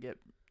they're trying to get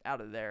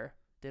out of there.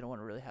 They don't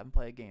want to really have him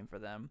play a game for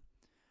them.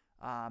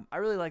 I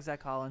really like Zach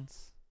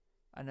Collins.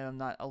 I know I'm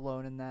not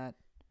alone in that.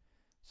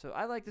 So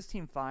I like this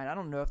team fine. I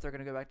don't know if they're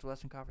going to go back to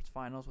Western Conference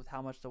Finals with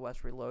how much the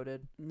West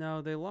reloaded.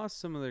 No, they lost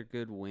some of their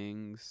good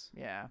wings.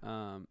 Yeah.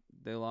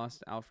 They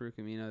lost Al-Farouq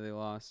Amino. They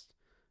lost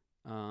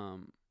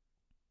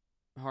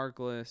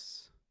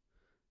Harkless.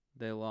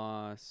 They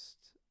lost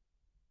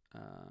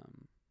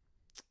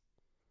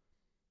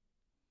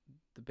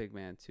the big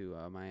man to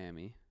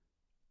Miami.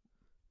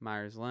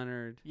 Myers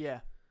Leonard. Yeah.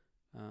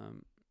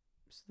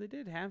 So they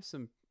did have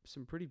some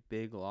pretty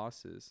big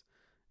losses,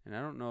 and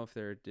I don't know if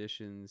their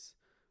additions.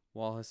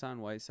 While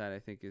Hassan Whiteside I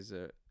think is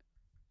a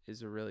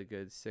really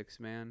good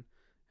 6-man,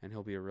 and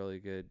he'll be a really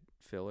good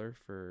filler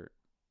for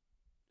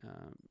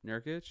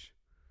Nurkic,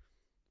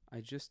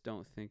 I just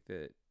don't think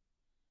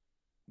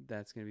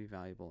that's going to be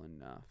valuable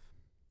enough.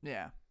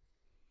 Yeah.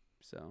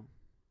 So.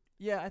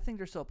 Yeah, I think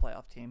they're still a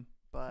playoff team,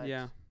 but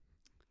yeah,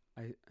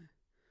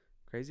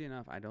 crazy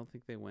enough, I don't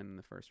think they win in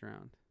the first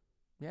round.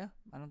 Yeah,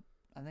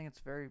 I think it's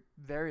very,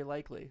 very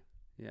likely.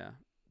 Yeah.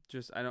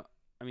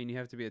 I mean, you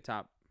have to be a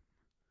top.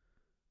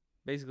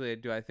 Basically,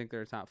 do I think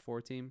they're a top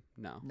 4 team?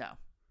 No. No.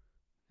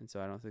 And so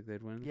I don't think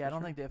they'd win. Yeah, I don't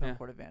sure. think they have home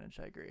court advantage.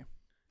 I agree.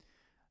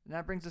 And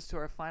that brings us to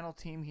our final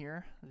team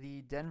here,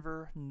 the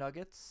Denver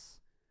Nuggets,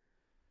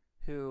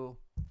 who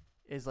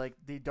is like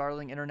the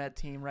darling internet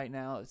team right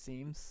now, it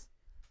seems,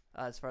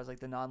 as far as like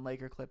the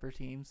non-Laker Clipper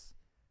teams.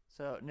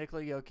 So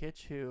Nikola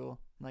Jokic, who,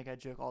 like I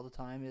joke all the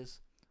time,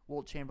 is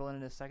Wilt Chamberlain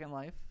in his second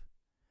life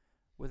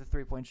with a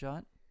 3-point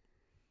shot.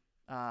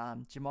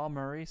 Jamal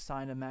Murray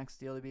signed a max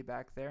deal to be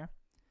back there.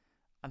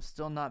 I'm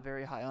still not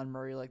very high on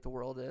Murray like the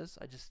world is.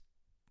 I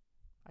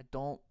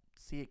don't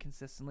see it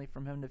consistently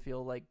from him to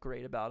feel like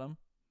great about him.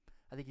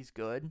 I think he's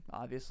good,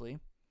 obviously.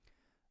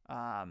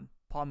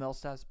 Paul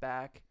Millsap's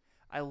back.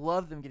 I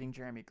love them getting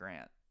Jeremy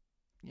Grant.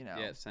 You know.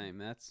 Yeah, same.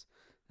 That's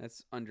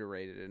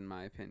underrated in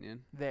my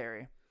opinion.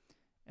 Very.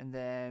 And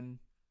then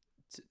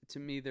to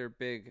me, their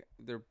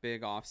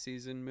big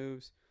off-season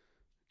moves,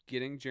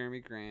 getting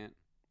Jeremy Grant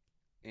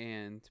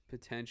and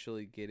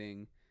potentially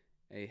getting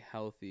a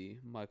healthy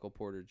Michael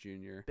Porter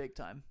Jr. big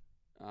time.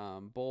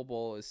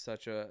 Bol is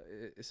such a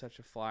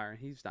flyer, and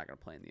he's not going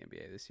to play in the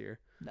NBA this year.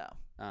 No.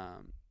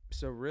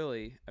 So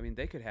really, I mean,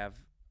 they could have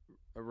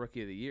a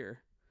Rookie of the Year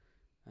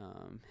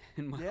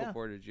in Michael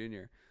Porter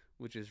Jr.,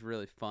 which is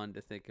really fun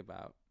to think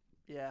about.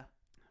 Yeah.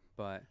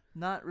 But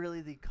not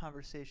really the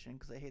conversation,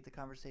 because I hate the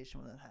conversation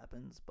when that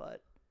happens.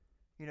 But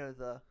you know,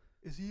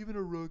 is he even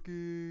a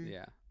rookie?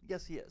 Yeah.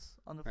 Yes, he is.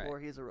 On the floor,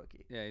 he is a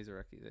rookie. Yeah, he's a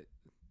rookie.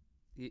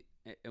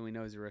 And we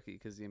know he's a rookie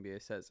because the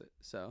NBA says it.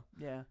 So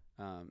yeah.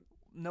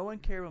 No one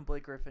cared when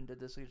Blake Griffin did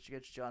this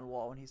against John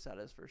Wall when he sat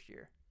his first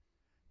year,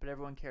 but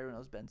everyone cared when it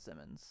was Ben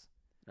Simmons.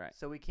 Right.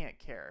 So we can't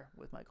care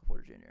with Michael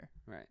Porter Jr.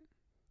 Right.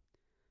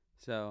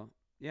 So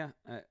yeah,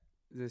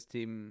 this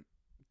team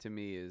to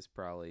me is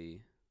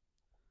probably,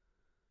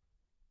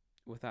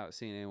 without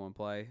seeing anyone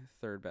play,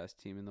 third best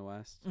team in the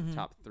West,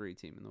 top 3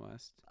 team in the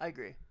West. I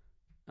agree.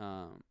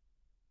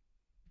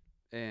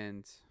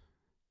 And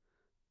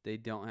they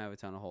don't have a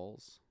ton of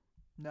holes.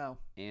 No.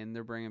 And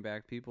they're bringing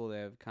back people. They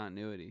have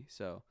continuity.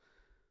 So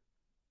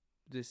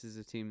this is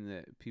a team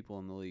that people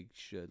in the league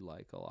should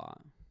like a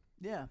lot.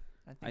 Yeah.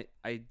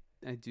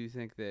 I do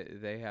think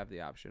that they have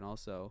the option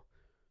also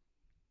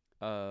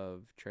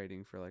of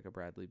trading for like a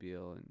Bradley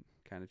Beal and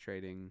kind of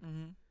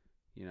trading,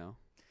 you know.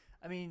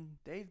 I mean,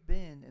 they've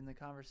been in the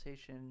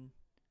conversation,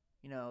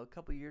 you know, a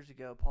couple years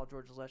ago, Paul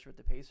George was last year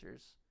with the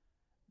Pacers.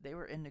 They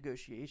were in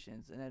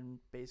negotiations, and then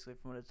basically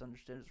from what it's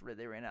understood,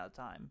 they ran out of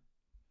time.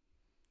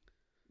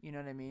 You know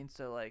what I mean?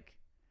 So, like,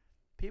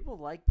 people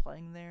like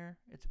playing there.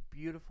 It's a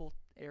beautiful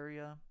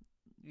area.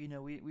 You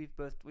know,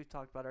 we've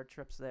talked about our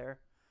trips there.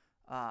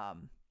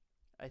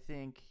 I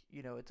think,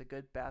 you know, it's a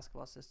good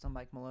basketball system.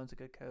 Mike Malone's a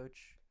good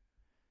coach.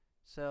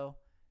 So,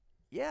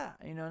 yeah,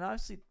 you know, and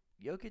obviously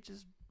Jokic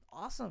is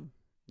awesome.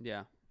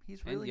 Yeah.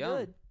 He's really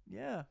good.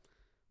 Yeah.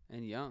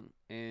 And young.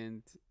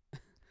 And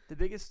the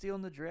biggest steal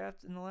in the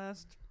draft in the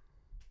last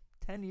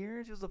 10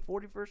 years. He was the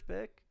 41st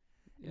pick.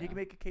 And you can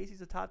make a case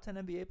he's a top 10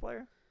 NBA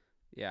player.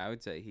 Yeah, I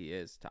would say he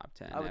is top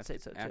 10. I would say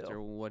so, too.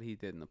 After what he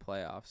did in the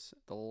playoffs.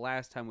 The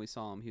last time we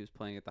saw him, he was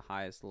playing at the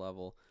highest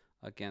level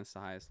against the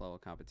highest level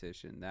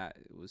competition. That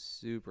was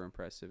super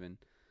impressive and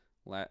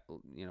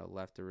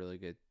left a really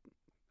good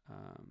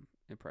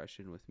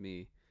impression with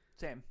me.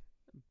 Same.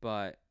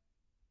 But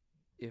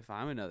if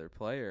I'm another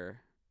player,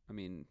 I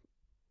mean,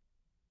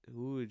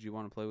 who would you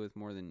want to play with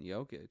more than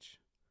Jokic?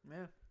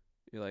 Yeah.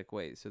 You're like,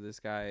 wait, so this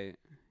guy,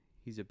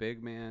 he's a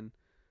big man,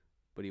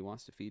 but he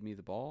wants to feed me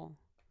the ball,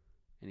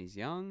 and he's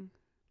young?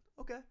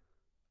 Okay.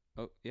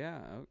 Oh, yeah,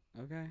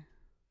 okay.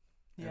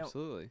 Yeah,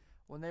 absolutely.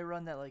 When they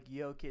run that, like,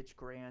 Jokic,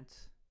 Grant,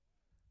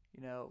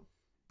 you know,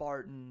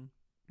 Barton.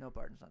 No,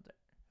 Barton's not there.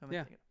 Who am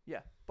I thinking?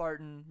 Yeah,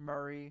 Barton,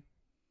 Murray,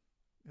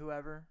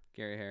 whoever.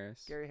 Gary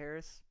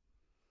Harris.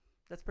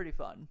 That's pretty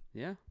fun.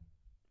 Yeah.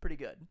 Pretty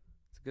good.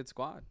 It's a good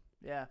squad.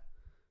 Yeah.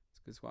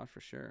 It's a good squad for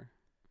sure.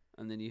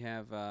 And then you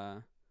have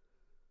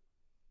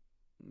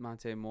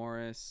Monte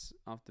Morris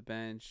off the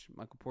bench,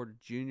 Michael Porter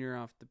Jr.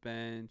 off the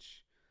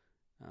bench.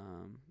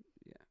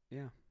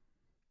 Yeah.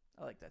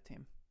 I like that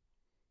team.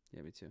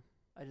 Yeah, me too.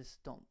 I just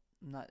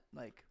not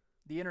like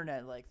the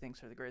internet thinks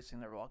they're the greatest thing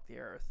that ever walked the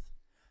earth.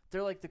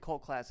 They're like the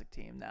cult classic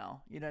team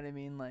now. You know what I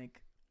mean?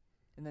 Like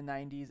in the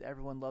 90s,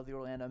 everyone loved the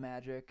Orlando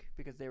Magic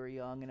because they were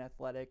young and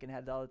athletic and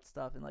had all that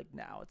stuff, and like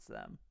now it's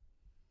them.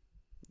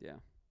 Yeah.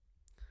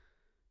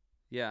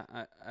 Yeah,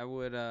 I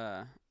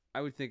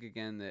would think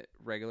again that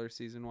regular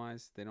season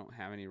wise, they don't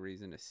have any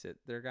reason to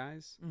sit their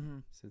guys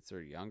since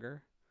they're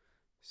younger.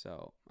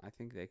 So I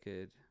think they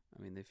could.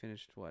 I mean, they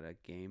finished a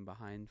game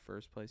behind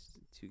first place,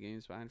 2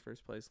 games behind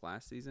first place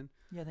last season.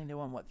 Yeah, I think they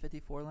won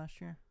 54 last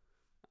year.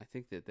 I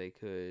think that they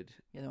could.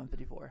 Yeah, they won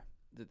 54.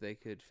 That they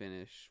could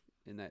finish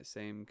in that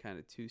same kind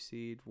of 2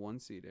 seed, 1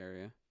 seed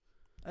area.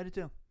 I do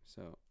too.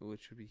 So,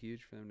 which would be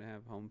huge for them to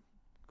have home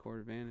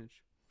court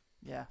advantage.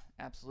 Yeah,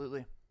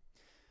 absolutely.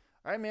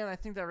 All right, man, I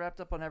think that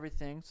wrapped up on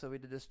everything. So we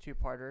did this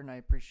 2-parter, and I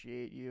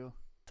appreciate you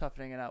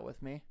toughening it out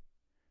with me.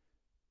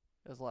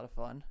 It was a lot of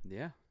fun.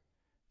 Yeah.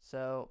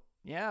 So,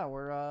 yeah,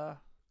 we're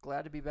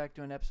glad to be back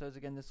doing episodes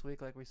again this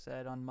week, like we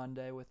said, on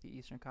Monday with the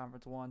Eastern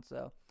Conference 1.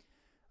 So,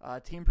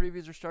 team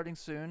previews are starting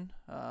soon.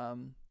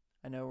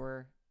 I know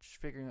we're just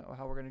figuring out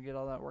how we're going to get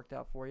all that worked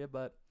out for you,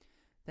 but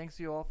thanks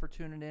to you all for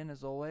tuning in,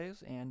 as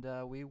always, and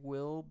we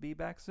will be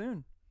back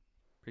soon.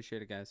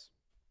 Appreciate it, guys.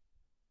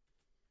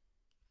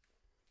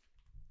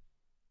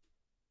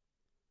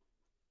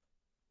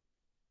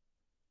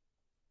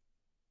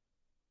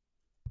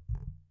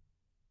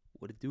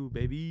 What it do,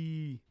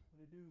 baby?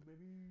 What do,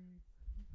 baby?